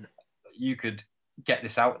 You could get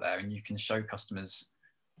this out there and you can show customers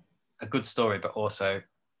a good story, but also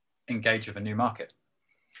engage with a new market.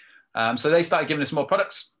 So they started giving us more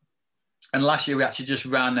products. And last year we actually just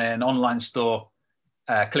ran an online store,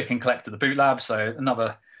 click and collect at the Boot Lab. So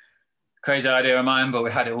another crazy idea of mine, but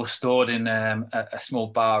we had it all stored in a small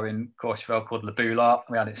bar in Courchevel called Le Boulard.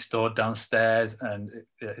 We had it stored downstairs, and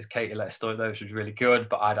Katie let us store it there, which was really good.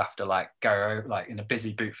 But I'd have to like go like in a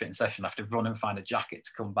busy boot fitting session, I have to run and find a jacket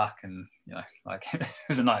to come back, and you know, like it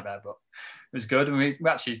was a nightmare, but it was good. And we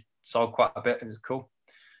actually sold quite a bit. It was cool.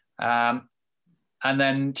 And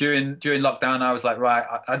then during lockdown, I was like, right,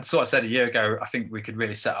 I'd sort of said a year ago, I think we could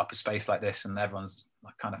really set up a space like this, and everyone's I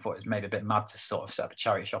kind of thought it was maybe a bit mad to sort of set up a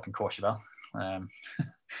charity shop in Courchevel. And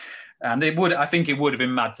I think it would have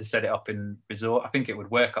been mad to set it up in Resort. I think it would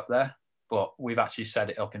work up there, but we've actually set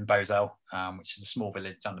it up in Beauzel, which is a small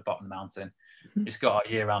village down the bottom of the mountain. Mm-hmm. It's got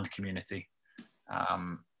a year-round community.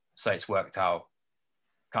 So it's worked out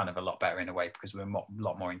kind of a lot better in a way because we're a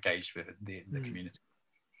lot more engaged with the community.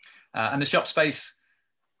 And the shop space,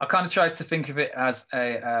 I kind of tried to think of it as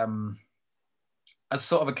as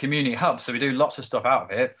sort of a community hub. So we do lots of stuff out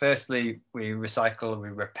of it. Firstly, we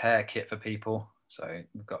repair kit for people. So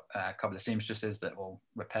we've got a couple of seamstresses that will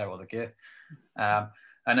repair all the gear.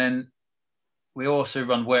 And then we also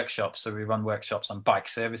run workshops. So we run workshops on bike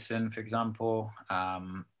servicing, for example,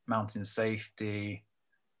 mountain safety,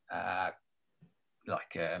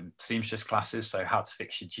 seamstress classes. So how to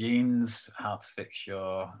fix your jeans, how to fix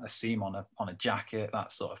a seam on a jacket,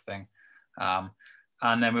 that sort of thing.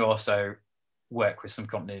 And then we also work with some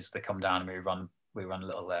companies that come down and we run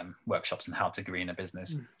little workshops on how to green a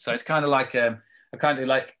business. So it's kind of like I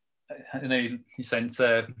know you're saying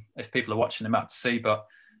if people are watching them out to see, but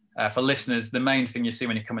for listeners, the main thing you see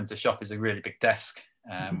when you come into shop is a really big desk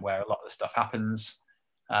where a lot of the stuff happens,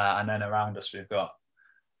 and then around us we've got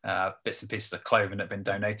bits and pieces of clothing that have been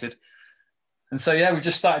donated. And so we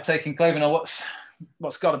just started taking clothing. Or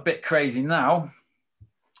what's got a bit crazy now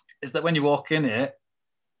is that when you walk in here,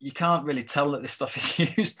 you can't really tell that this stuff is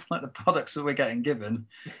used, like the products that we're getting given.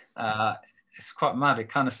 It's quite mad. It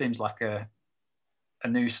kind of seems like a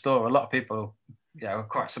new store. A lot of people, are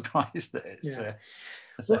quite surprised that it's a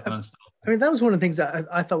second-hand store. I mean, that was one of the things that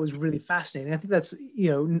I thought was really fascinating. I think that's,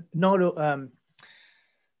 not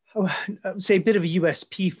I would say a bit of a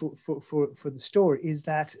USP for the store is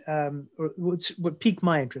that, or what piqued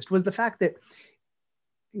my interest was the fact that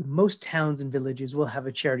most towns and villages will have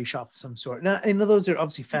a charity shop of some sort. Now, I know those are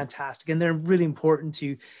obviously fantastic, and they're really important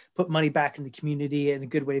to put money back in the community and a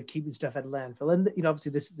good way of keeping stuff at a landfill. And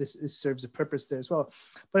obviously this serves a purpose there as well.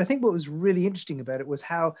 But I think what was really interesting about it was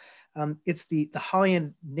how it's the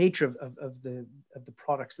high-end nature of the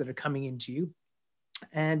products that are coming into you,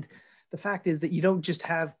 and the fact is that you don't just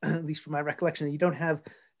have, at least from my recollection, you don't have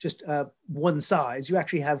just one size. You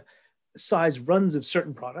actually have size runs of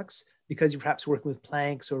certain products, because you're perhaps working with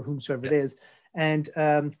Planks or whomsoever it is. And,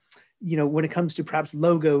 when it comes to perhaps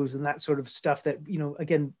logos and that sort of stuff that,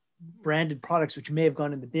 again, branded products, which may have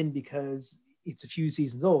gone in the bin because it's a few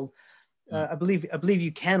seasons old, I believe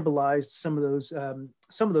you cannibalized some of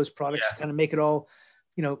those products to kind of make it all,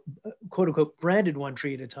 quote unquote, branded one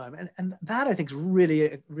tree at a time. And that I think is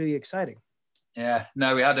really, really exciting. Yeah,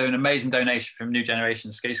 no, we had an amazing donation from New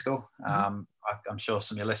Generation Ski School. I'm sure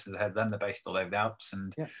some of your listeners have heard them. They're based all over the Alps,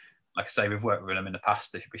 and like I say, we've worked with them in the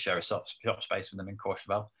past. We share a shop space with them in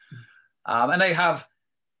Courchevel. And they have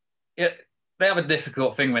a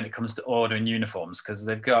difficult thing when it comes to ordering uniforms, because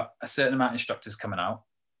they've got a certain amount of instructors coming out.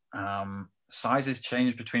 Sizes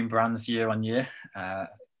change between brands year on year.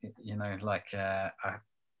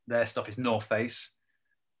 Their stuff is North Face.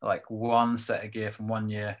 Like one set of gear from one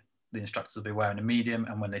year, the instructors will be wearing a medium,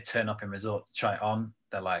 and when they turn up in Resort to try it on,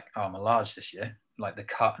 they're like, oh, I'm a large this year. Like the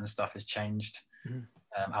cut and stuff has changed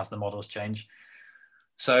as the models change.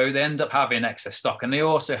 So they end up having excess stock. And they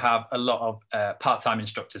also have a lot of part-time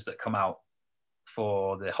instructors that come out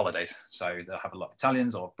for the holidays. So they'll have a lot of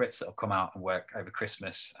Italians or Brits that will come out and work over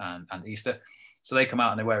Christmas and Easter. So they come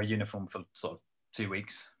out and they wear a uniform for sort of 2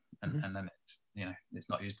 weeks, and then it's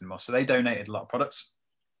not used anymore. So they donated a lot of products.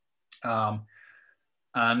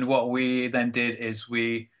 And what we then did is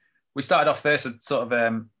we started off first at sort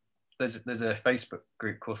of there's a Facebook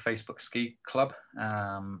group called Facebook Ski Club,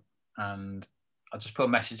 and I just put a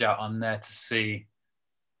message out on there to see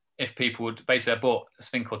if people would. Basically, I bought this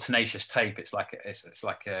thing called Tenacious Tape. It's like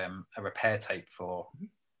a repair tape for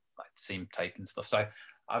like seam tape and stuff. So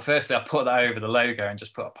firstly, I put that over the logo and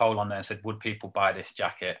just put a poll on there and said, would people buy this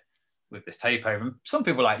jacket with this tape over? And some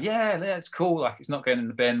people were like, yeah, it's cool. Like it's not going in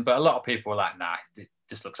the bin. But a lot of people were like, nah, it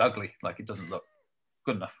just looks ugly. Like it doesn't look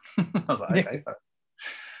good enough. I was like, okay.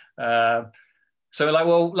 So we're like,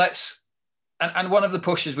 well, and one of the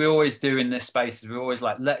pushes we always do in this space is we're always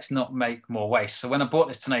like, let's not make more waste. So when I bought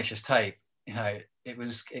this Tenacious Tape,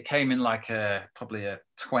 it came in like probably a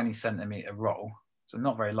 20 centimeter roll. So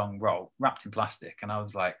not very long roll, wrapped in plastic. And I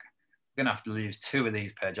was like, we're going to have to use 2 of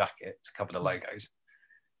these per jacket to cover the logos.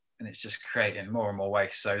 And it's just creating more and more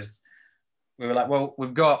waste. So we were like, well,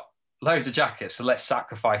 we've got loads of jackets, so let's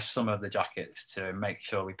sacrifice some of the jackets to make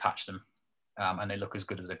sure we patch them and they look as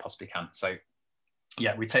good as they possibly can. So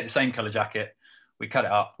yeah, we take the same color jacket, we cut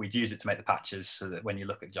it up, we'd use it to make the patches so that when you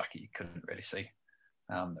look at the jacket, you couldn't really see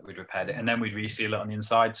that we'd repaired it. And then we'd reseal it on the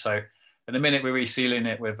inside. So at the minute we're resealing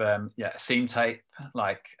it with seam tape.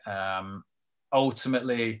 Like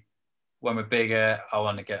ultimately, when we're bigger, I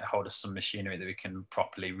want to get hold of some machinery that we can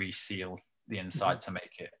properly reseal the inside to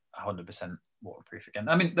make it 100% waterproof again.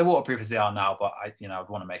 I mean, they're waterproof as they are now, but I'd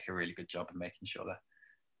want to make a really good job of making sure that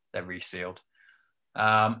they're resealed.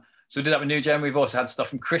 So we did that with NewGen. We've also had stuff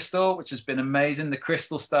from Crystal, which has been amazing. The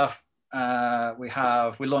Crystal stuff,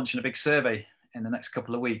 we're launching a big survey in the next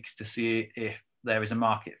couple of weeks to see if there is a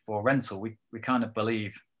market for rental. We kind of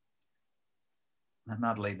believe,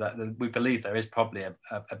 madly, that we believe there is probably a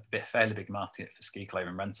fairly big market for ski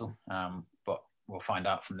clothing rental, but we'll find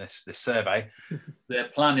out from this survey. The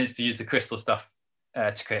plan is to use the Crystal stuff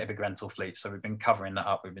to create a big rental fleet. So we've been covering that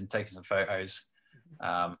up. We've been taking some photos.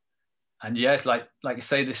 And yeah, like you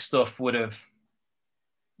say, this stuff would have,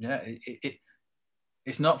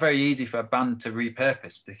 it's not very easy for a band to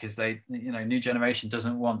repurpose because New Generation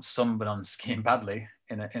doesn't want someone skiing badly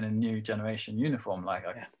in a New Generation uniform. Like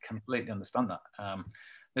I completely understand that.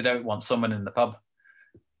 They don't want someone in the pub,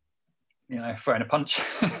 throwing a punch.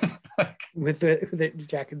 with the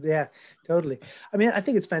jacket. Yeah, totally. I mean, I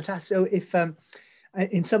think it's fantastic. So if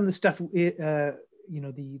in some of the stuff, do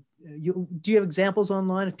you have examples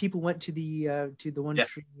online if people went to the one? So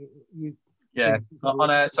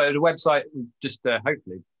the website, we just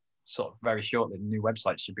hopefully sort of very shortly, the new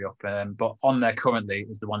website should be up. But on there currently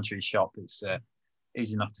is the One Tree shop. It's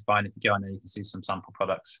easy enough to find. If you go on there, you can see some sample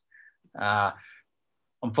products.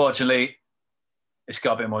 Unfortunately, it's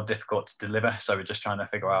got a bit more difficult to deliver, so we're just trying to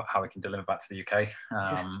figure out how we can deliver back to the UK.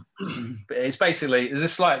 But it's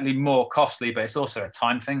it's slightly more costly, but it's also a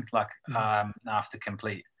time thing. Like I have to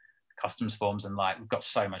complete customs forms, and like we've got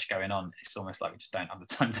so much going on, it's almost like we just don't have the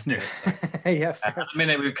time to do it. So, at the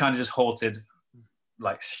minute we've kind of just halted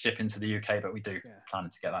like shipping to the UK, but we do plan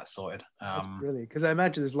to get that sorted. That's brilliant, because I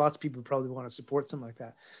imagine there's lots of people who probably want to support something like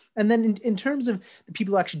that. And then in terms of the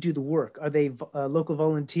people who actually do the work, are they local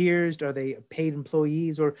volunteers? Are they paid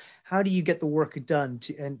employees? Or how do you get the work done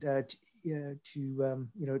to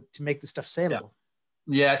make the stuff saleable?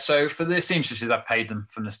 Yeah, so for the seamstresses, I've paid them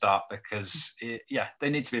from the start because they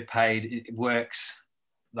need to be paid. It works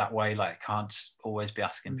that way. Like, can't just always be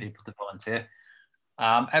asking people to volunteer.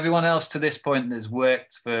 Everyone else to this point has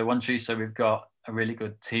worked for One Tree, so we've got a really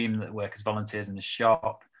good team that work as volunteers in the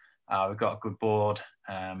shop. We've got a good board.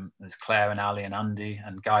 There's Claire and Ali and Andy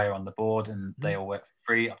and Gaia on the board, and they all work for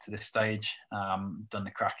free up to this stage. Done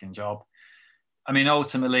a cracking job. I mean,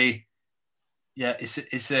 ultimately,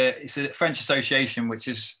 it's a French association, which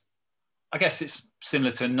is, I guess, it's similar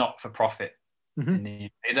to a not-for-profit. They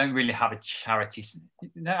don't really have a charity.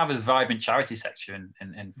 They don't have a vibrant charity sector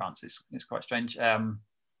in France. It's quite strange.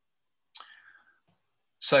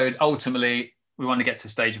 So ultimately, we want to get to a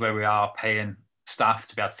stage where we are paying staff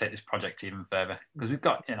to be able to take this project even further, because we've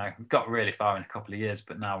got really far in a couple of years,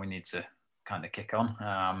 but now we need to kind of kick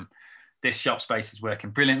on. This shop space is working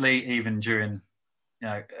brilliantly, even during,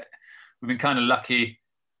 we've been kind of lucky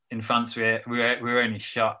in France. We're only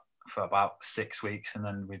shut for about 6 weeks, and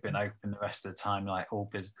then we've been open the rest of the time. Like all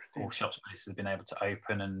shop spaces have been able to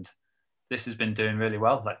open, and this has been doing really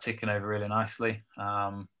well, like ticking over really nicely.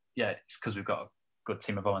 It's because we've got a good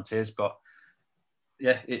team of volunteers, but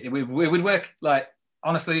we would work, like,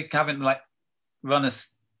 honestly, having like run a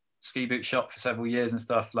ski boot shop for several years and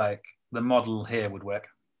stuff, like the model here would work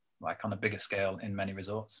like on a bigger scale in many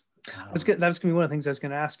resorts. That was going to be one of the things I was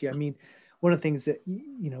going to ask you. I mean, one of the things that,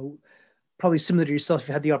 probably similar to yourself,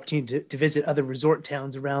 you've had the opportunity to visit other resort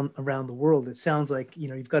towns around the world. It sounds like,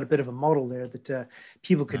 you've got a bit of a model there that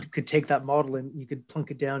people could take that model, and you could plunk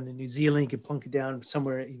it down in New Zealand, you could plunk it down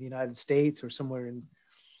somewhere in the United States or somewhere in,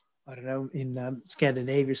 I don't know, in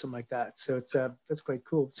Scandinavia or something like that. So that's quite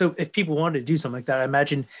cool. So if people wanted to do something like that, I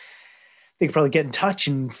imagine they could probably get in touch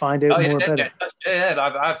and find out more about it.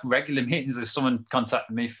 I've regular meetings. There's someone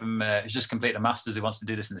contacting me from who's just completed a master's who wants to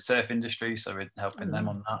do this in the surf industry, so we're helping them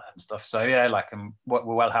on that and stuff. So we're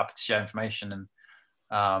well happy to share information, and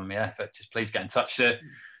just please get in touch.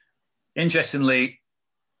 Interestingly,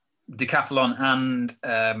 Decathlon and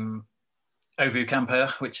Ovu Camper,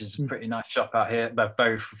 which is a pretty nice shop out here, they've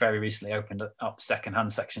both very recently opened up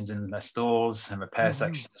second-hand sections in their stores and repair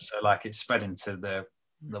sections. So like it's spread into the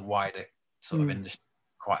wider sort of industry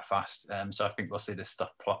quite fast. So I think we'll see this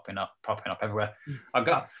stuff popping up everywhere. I've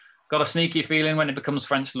got got a sneaky feeling when it becomes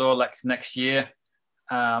French law like next year,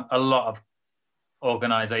 a lot of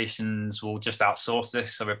organizations will just outsource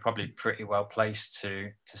this, so we're probably pretty well placed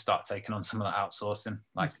to start taking on some of that outsourcing.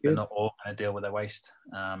 Like they're not all going to deal with their waste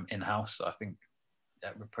in-house, so I think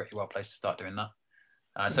we're pretty well placed to start doing that.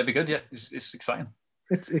 So it'd be good. Yeah, it's exciting.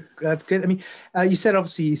 That's good. I mean, you said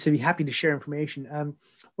obviously you'd be happy to share information.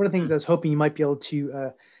 One of the things I was hoping you might be able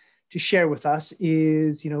to share with us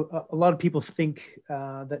is, a lot of people think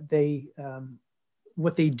that they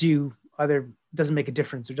what they do either doesn't make a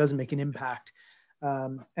difference or doesn't make an impact.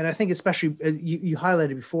 And I think especially as you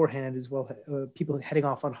highlighted beforehand as well, people heading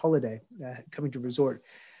off on holiday, coming to resort,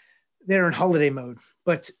 they're in holiday mode.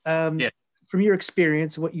 But from your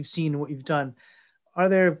experience, what you've seen and what you've done, are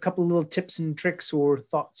there a couple of little tips and tricks or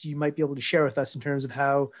thoughts you might be able to share with us in terms of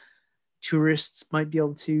how tourists might be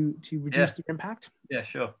able to reduce their impact? Yeah,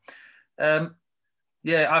 sure.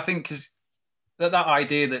 I think because that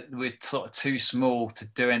idea that we're sort of too small to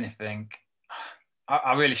do anything,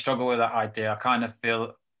 I really struggle with that idea. I kind of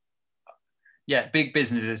feel, big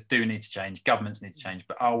businesses do need to change, governments need to change,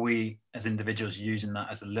 but are we as individuals using that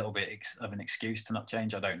as a little bit of an excuse to not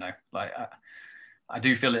change? I don't know. Like, I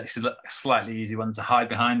do feel it's a slightly easy one to hide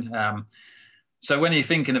behind. So when you're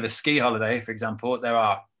thinking of a ski holiday, for example, there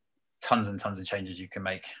are tons and tons of changes you can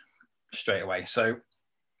make straight away. So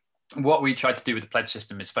what we tried to do with the pledge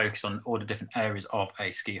system is focus on all the different areas of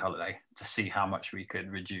a ski holiday to see how much we could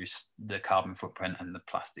reduce the carbon footprint and the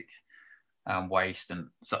plastic waste and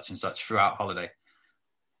such throughout holiday.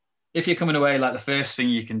 If you're coming away, like the first thing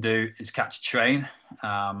you can do is catch a train.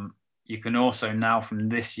 You can also now from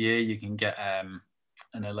this year, you can get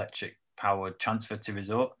an electric powered transfer to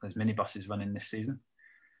resort. There's minibuses running this season.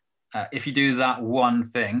 If you do that one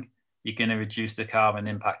thing, you're going to reduce the carbon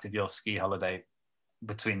impact of your ski holiday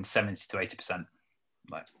between 70 to 80%.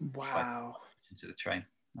 Like, wow, into the train.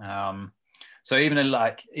 So even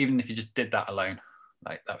if you just did that alone,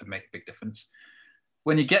 like that would make a big difference.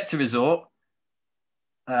 When you get to resort,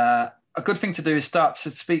 a good thing to do is start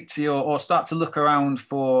to look around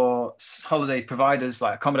for holiday providers,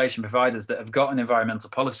 like accommodation providers that have got an environmental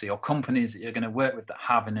policy, or companies that you're going to work with that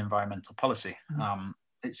have an environmental policy.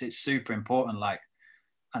 It's super important.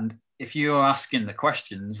 And if you're asking the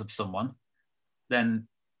questions of someone, then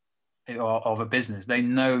or of a business, they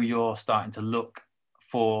know you're starting to look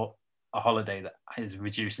for a holiday that is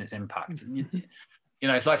reducing its impact.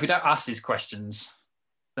 It's like if we don't ask these questions,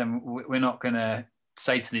 then we're not going to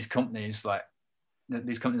say to these companies, like,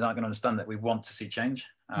 these companies aren't going to understand that we want to see change.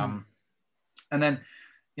 And then,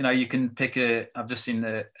 you can pick I've just seen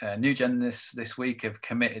the Nugen this week have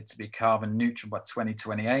committed to be carbon neutral by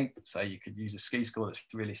 2028. So you could use a ski school that's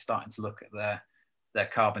really starting to look at their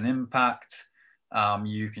carbon impact.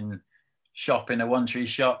 You can shop in a One Tree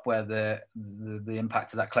shop where the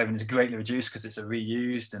impact of that clothing is greatly reduced because it's a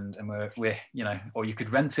reused, and we're or you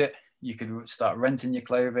could rent it. You could start renting your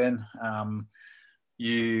clothing.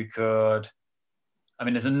 You could,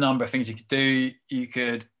 there's a number of things you could do. You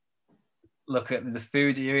could look at the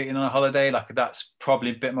food you're eating on a holiday. Like, that's probably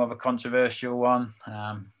a bit more of a controversial one,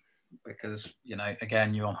 because,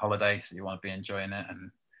 again, you're on holiday, so you want to be enjoying it.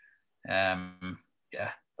 And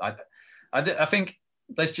I think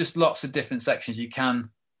there's just lots of different sections you can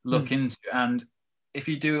look into. And if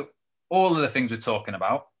you do all of the things we're talking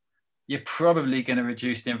about, you're probably going to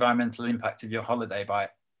reduce the environmental impact of your holiday by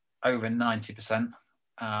over 90%.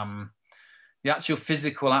 The actual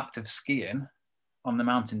physical act of skiing on the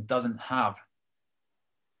mountain doesn't have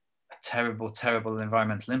a terrible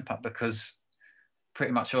environmental impact because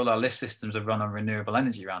pretty much all our lift systems are run on renewable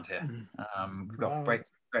energy around here. We've got great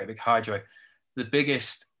big hydro. The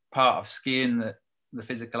biggest part of skiing, the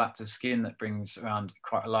physical act of skiing that brings around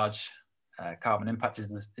quite a large carbon impact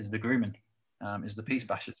is the grooming, is the Peace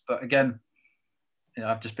Bashers. But again,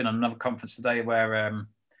 I've just been on another conference today where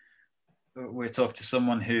we're talking to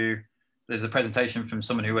someone there's a presentation from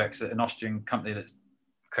someone who works at an Austrian company that's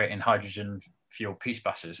creating hydrogen fuel Peace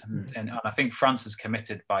Bashers. And I think France is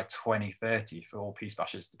committed by 2030 for all Peace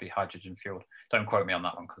Bashers to be hydrogen fueled. Don't quote me on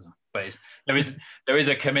that one, but there is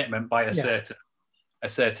a commitment by a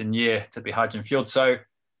certain year to be hydrogen fueled. So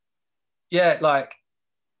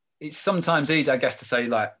it's sometimes easy, I guess, to say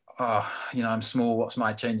I'm small, what's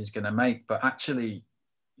my changes going to make? But actually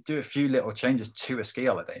do a few little changes to a ski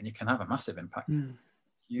holiday and you can have a massive impact.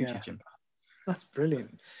 Huge impact. That's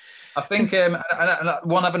brilliant. I think and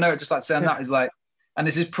one other note I'd just like to say on that is and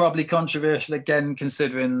this is probably controversial again,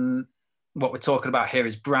 considering what we're talking about here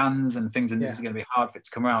is brands and things, and this is going to be hard for it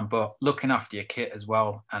to come around, but looking after your kit as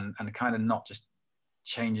well, and kind of not just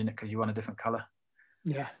changing it because you want a different color.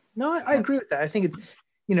 No, I agree with that. I think it's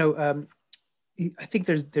I think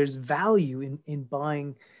there's value in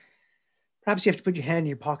buying. Perhaps you have to put your hand in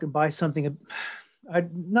your pocket and buy something,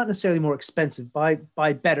 not necessarily more expensive. Buy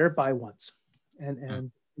better, buy once,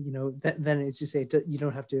 and then it's just say you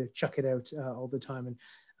don't have to chuck it out all the time.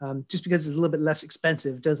 And just because it's a little bit less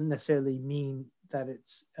expensive doesn't necessarily mean that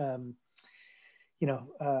it's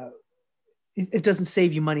it doesn't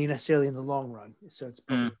save you money necessarily in the long run. So it's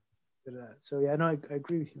so yeah, no, I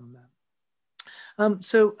agree with you on that.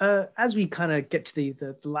 So as we kind of get to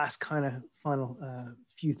the last kind of final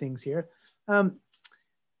few things here,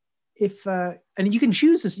 if and you can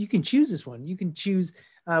choose this one. You can choose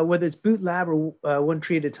whether it's Boot Lab or One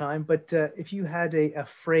Tree at a Time. But if you had a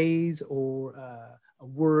phrase or a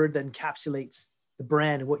word that encapsulates the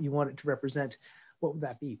brand and what you want it to represent, what would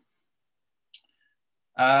that be?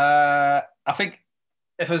 I think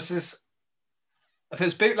if it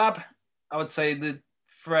was Boot Lab, I would say the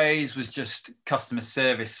phrase was just customer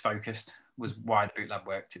service focused. Was why the Boot Lab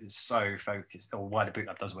worked. It was so focused, or why the Boot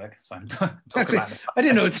Lab does work. So I'm talking about it. I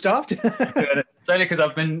didn't know it stopped. It's only because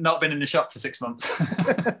I've not been in the shop for 6 months.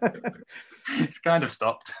 It's kind of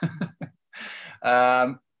stopped.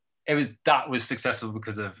 That was successful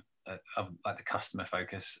because of like the customer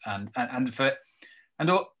focus and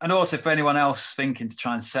also for anyone else thinking to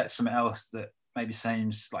try and set something else that maybe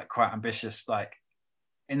seems like quite ambitious, like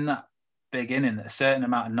in that beginning, a certain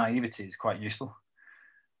amount of naivety is quite useful.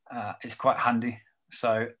 It's quite handy.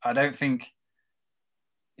 So I don't think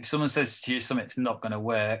if someone says to you something's not going to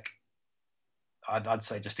work, I'd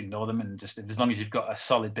say just ignore them, and just as long as you've got a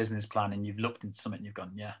solid business plan and you've looked into something, you've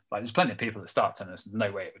gone, yeah. Like there's plenty of people that start telling us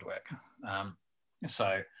no way it would work.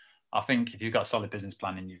 So I think if you've got a solid business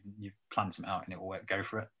plan and you've planned something out and it will work, go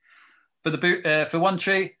for it. For One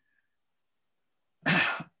Tree,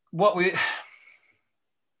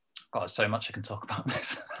 God, so much I can talk about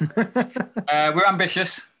this. We're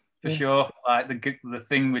ambitious for sure. Like the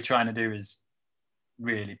thing we're trying to do is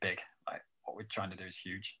really big. Like what we're trying to do is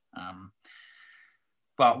huge.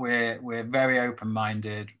 But we're very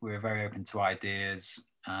open-minded. We're very open to ideas,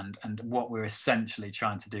 and what we're essentially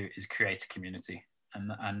trying to do is create a community,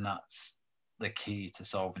 and that's the key to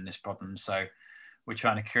solving this problem. So we're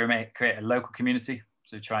trying to create a local community.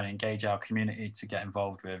 So trying to engage our community to get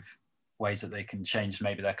involved with ways that they can change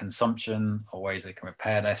maybe their consumption or ways they can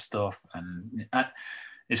repair their stuff. And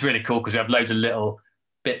it's really cool because we have loads of little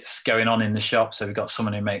bits going on in the shop. So we've got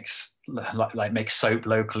someone who makes makes soap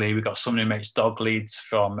locally. We've got someone who makes dog leads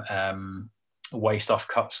from waste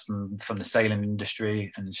offcuts from the sailing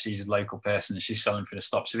industry, and she's a local person and she's selling through the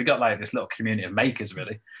stop. So we've got like this little community of makers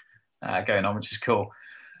really going on, which is cool.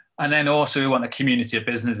 And then also we want a community of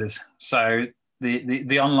businesses. So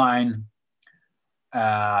the online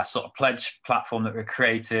sort of pledge platform that we're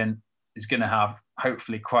creating is going to have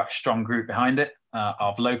hopefully quite a strong group behind it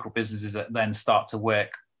of local businesses that then start to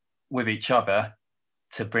work with each other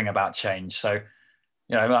to bring about change. So,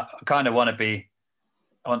 I kind of want to be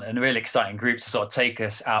on a really exciting group to sort of take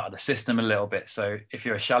us out of the system a little bit. So if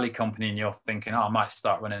you're a chalet company and you're thinking, I might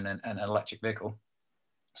start running an electric vehicle,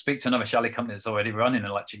 speak to another chalet company that's already running an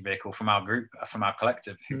electric vehicle from our group, from our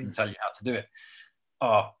collective, who can tell you how to do it.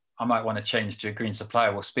 Or I might want to change to a green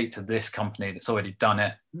supplier. We'll speak to this company that's already done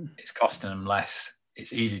it. It's costing them less.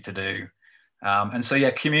 It's easy to do. And so,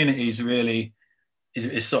 yeah, community is really,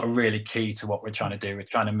 is sort of really key to what we're trying to do. We're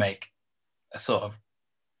trying to make a sort of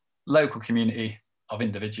local community of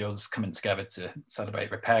individuals coming together to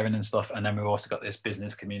celebrate repairing and stuff. And then we've also got this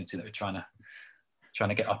business community that we're trying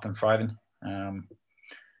to get up and thriving.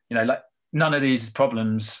 Like none of these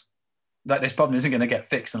problems, like this problem isn't going to get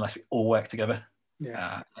fixed unless we all work together.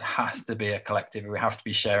 Yeah. It has to be a collective. We have to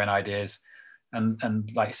be sharing ideas. And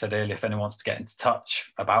like I said earlier, if anyone wants to get into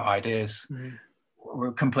touch about ideas,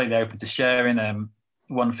 we're completely open to sharing.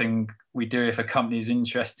 One thing we do, if a company is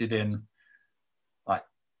interested in like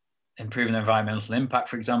improving environmental impact,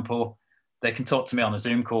 for example, they can talk to me on a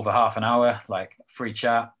Zoom call for half an hour, like free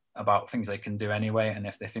chat about things they can do anyway. And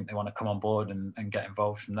if they think they want to come on board and get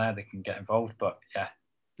involved from there, they can get involved. But yeah,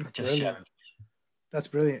 just sharing. That's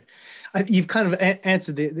brilliant. You've kind of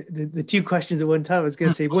answered the two questions at one time. I was going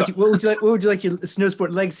to say, what would you like your snow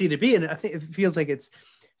sport legacy to be? And I think it feels like it's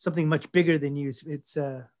something much bigger than you. It's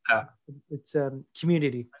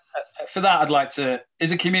community. For that, I'd like to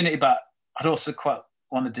is a community, but I'd also quite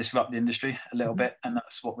want to disrupt the industry a little bit, and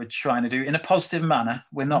that's what we're trying to do in a positive manner.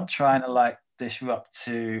 We're not trying to like disrupt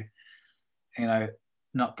to,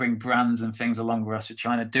 not bring brands and things along with us. We're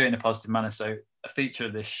trying to do it in a positive manner. So a feature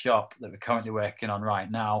of this shop that we're currently working on right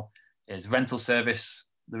now is rental service.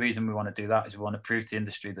 The reason we want to do that is we want to prove to the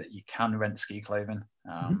industry that you can rent ski clothing,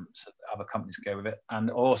 so that other companies go with it, and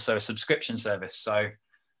also a subscription service. So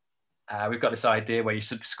we've got this idea where you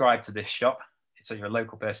subscribe to this shop. So you're a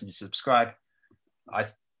local person, you subscribe.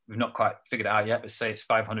 We've not quite figured it out yet, but say it's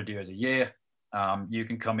 500 euros a year. You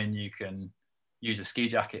can come in, you can use a ski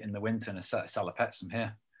jacket in the winter and a set of salopettes from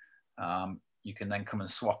here. You can then come and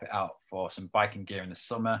swap it out for some biking gear in the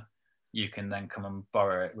summer. You can then come and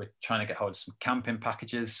borrow it. We're trying to get hold of some camping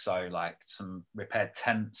packages. So like some repaired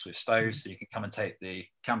tents with stoves. So you can come and take the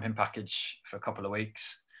camping package for a couple of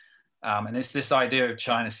weeks. And it's this idea of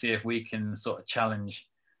trying to see if we can sort of challenge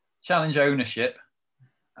ownership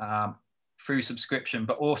through subscription,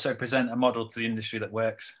 but also present a model to the industry that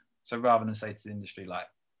works. So rather than say to the industry, like,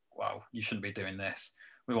 wow, you shouldn't be doing this,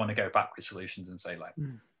 we want to go back with solutions and say like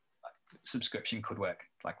subscription could work.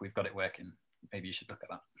 Like we've got it working. Maybe you should look at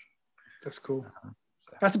that. That's cool.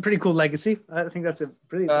 That's a pretty cool legacy. I think that's a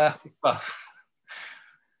brilliant legacy. Well,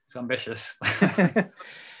 it's ambitious.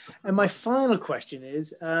 And my final question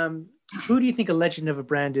is, who do you think a legend of a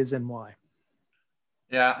brand is and why?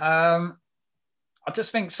 Yeah, I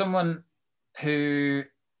just think someone who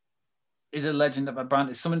is a legend of a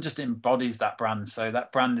brand is someone just embodies that brand. So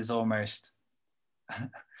that brand is almost,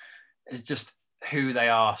 is just who they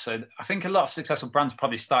are. So I think a lot of successful brands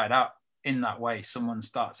probably started out in that way. Someone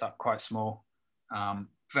starts out quite small,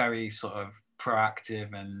 very sort of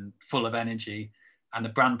proactive and full of energy, and the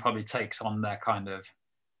brand probably takes on their kind of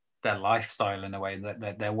their lifestyle in a way,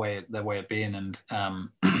 that their way of being. And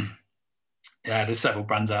yeah, there's several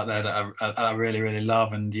brands out there that I really, really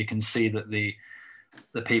love, and you can see that the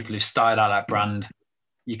people who started out that brand,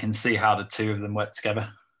 you can see how the two of them work together.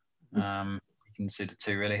 You can see the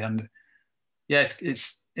two really, and yeah,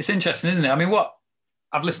 it's interesting, isn't it? I mean,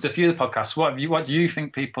 I've listened to a few of the podcasts. What do you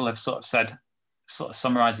think people have sort of said, sort of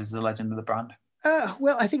summarizes the legend of the brand?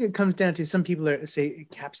 Well, I think it comes down to some people say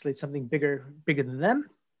encapsulate something bigger than them.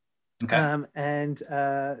 Okay. And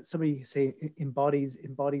somebody say embodies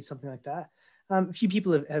something like that. A few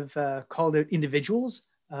people have called out individuals,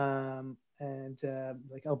 and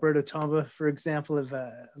like Alberto Tomba, for example, of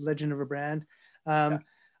a legend of a brand. I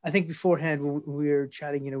think beforehand when we were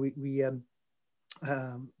chatting, I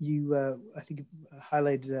think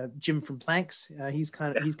highlighted Jim from Planks. He's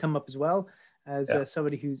come up as well as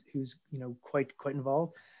somebody who's quite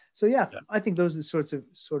involved. So I think those are the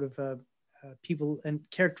sort of people and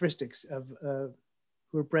characteristics of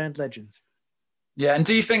who are brand legends. Yeah, and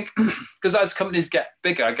do you think, because as companies get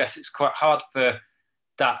bigger, I guess it's quite hard for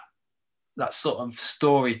that sort of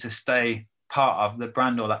story to stay part of the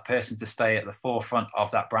brand, or that person to stay at the forefront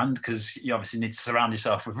of that brand, because you obviously need to surround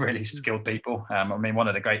yourself with really skilled people. I mean, one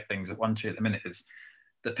of the great things at One Tree at the minute is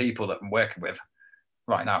the people that I'm working with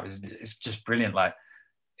right now is just brilliant. Like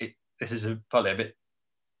this is probably a bit,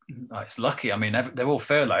 it's lucky. I mean, they're all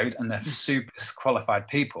furloughed and they're super qualified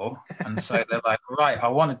people, and so they're like, right, I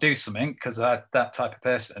want to do something because I'm that type of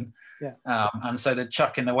person. And so they're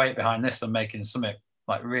chucking the weight behind this and making something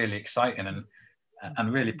like really exciting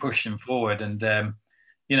and really pushing forward. And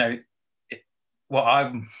what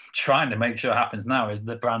I'm trying to make sure happens now is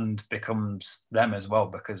the brand becomes them as well,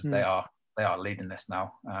 because they are leading this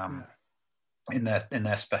now in their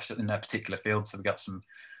particular field. So we've got some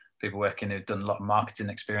people working who've done a lot of marketing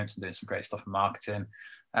experience and doing some great stuff in marketing.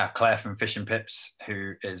 Claire from Fish and Pips,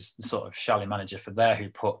 who is the sort of chalet manager for there, who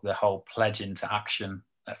put the whole pledge into action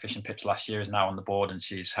at Fish and Pips last year, is now on the board, and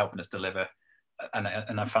she's helping us deliver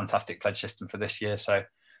a fantastic pledge system for this year. So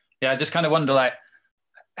yeah, I just kind of wonder, like,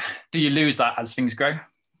 do you lose that as things grow?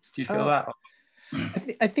 Do you feel that?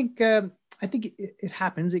 I think it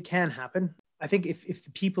happens. It can happen. I think if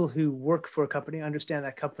the people who work for a company understand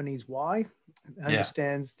that company's why,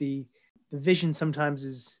 understands the vision sometimes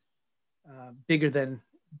is bigger than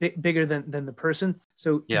the person.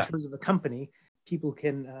 So in terms of a company, people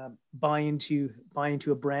can buy into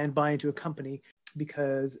a brand, buy into a company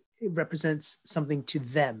because it represents something to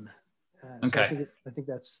them. Okay. So I think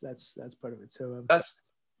that's part of it. So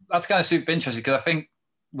that's kind of super interesting, because I think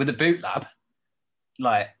with the Boot Lab,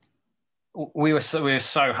 like we were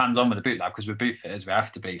so hands-on with the Boot Lab because we're boot fitters, we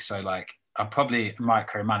have to be. So like I probably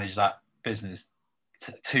micromanage that business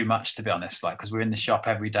too much, to be honest, like, because we're in the shop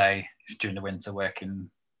every day during the winter working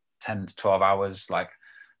 10 to 12 hours. Like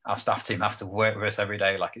our staff team have to work with us every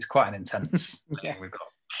day. Like it's quite an intense thing. We've got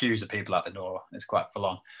queues of people at the door. It's quite full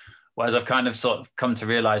on. Whereas I've kind of sort of come to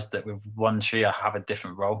realize that with One Tree, I have a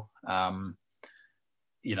different role. My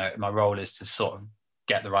role is to sort of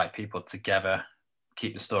get the right people together,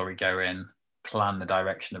 keep the story going, plan the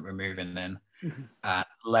direction that we're moving in,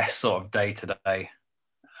 less sort of day-to-day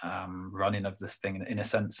running of this thing in a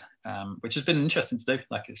sense, which has been interesting to do.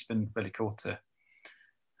 Like it's been really cool to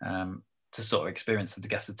sort of experience and to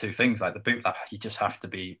get the two things. Like the Boot Lab, you just have to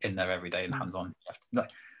be in there every day and hands-on.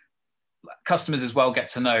 customers as well get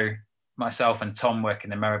to know myself and Tom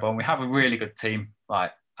working in Marylebone. We have a really good team,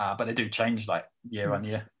 like, but they do change like year on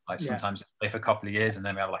year. Like sometimes it's for a couple of years and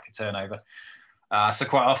then we have like a turnover. So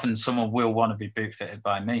quite often someone will want to be boot fitted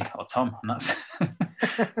by me or Tom, and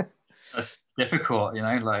that's difficult, you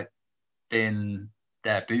know, like being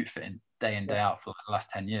there boot fitting day in, day out for the last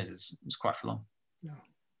 10 years. It's quite full on. No.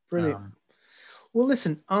 Brilliant. Well,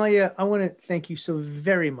 listen, I want to thank you so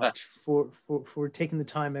very much for taking the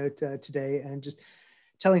time out today and just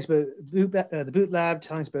telling us about the Boot Lab,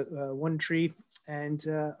 telling us about One Tree. And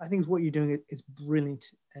I think what you're doing is brilliant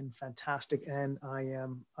and fantastic. And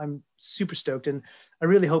I'm super stoked. And I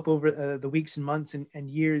really hope over the weeks and months and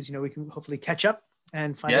years, you know, we can hopefully catch up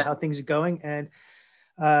and find out how things are going. And,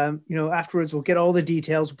 you know, afterwards, we'll get all the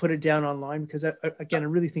details, we'll put it down online, because again, I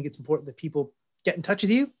really think it's important that people get in touch with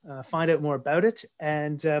you, find out more about it.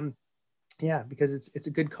 And because it's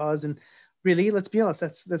a good cause. And really, let's be honest,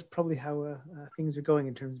 that's probably how things are going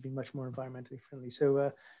in terms of being much more environmentally friendly.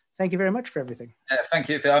 So thank you very much for everything. Yeah, thank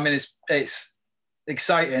you. I mean, it's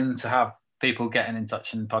exciting to have people getting in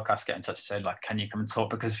touch and podcasts get in touch and say, like, can you come and talk?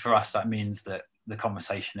 Because for us, that means that the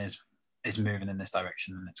conversation is moving in this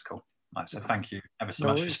direction, and it's cool. Like, so thank you ever so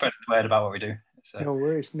much for spreading the word about what we do. No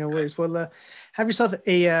worries. Well, have yourself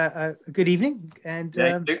a good evening, and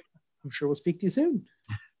I'm sure we'll speak to you soon.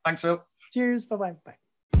 Thanks, Phil. Cheers. Bye-bye. Bye.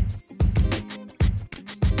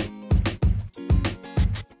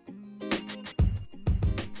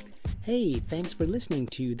 Hey, thanks for listening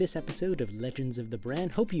to this episode of Legends of the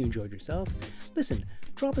Brand. Hope you enjoyed yourself. Listen,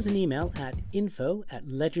 drop us an email at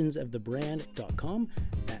info@legendsofthebrand.com.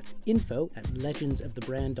 That's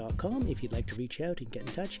info@legendsofthebrand.com if you'd like to reach out and get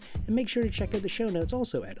in touch. And make sure to check out the show notes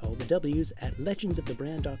also at all the W's at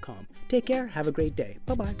legendsofthebrand.com. Take care. Have a great day.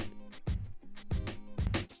 Bye-bye.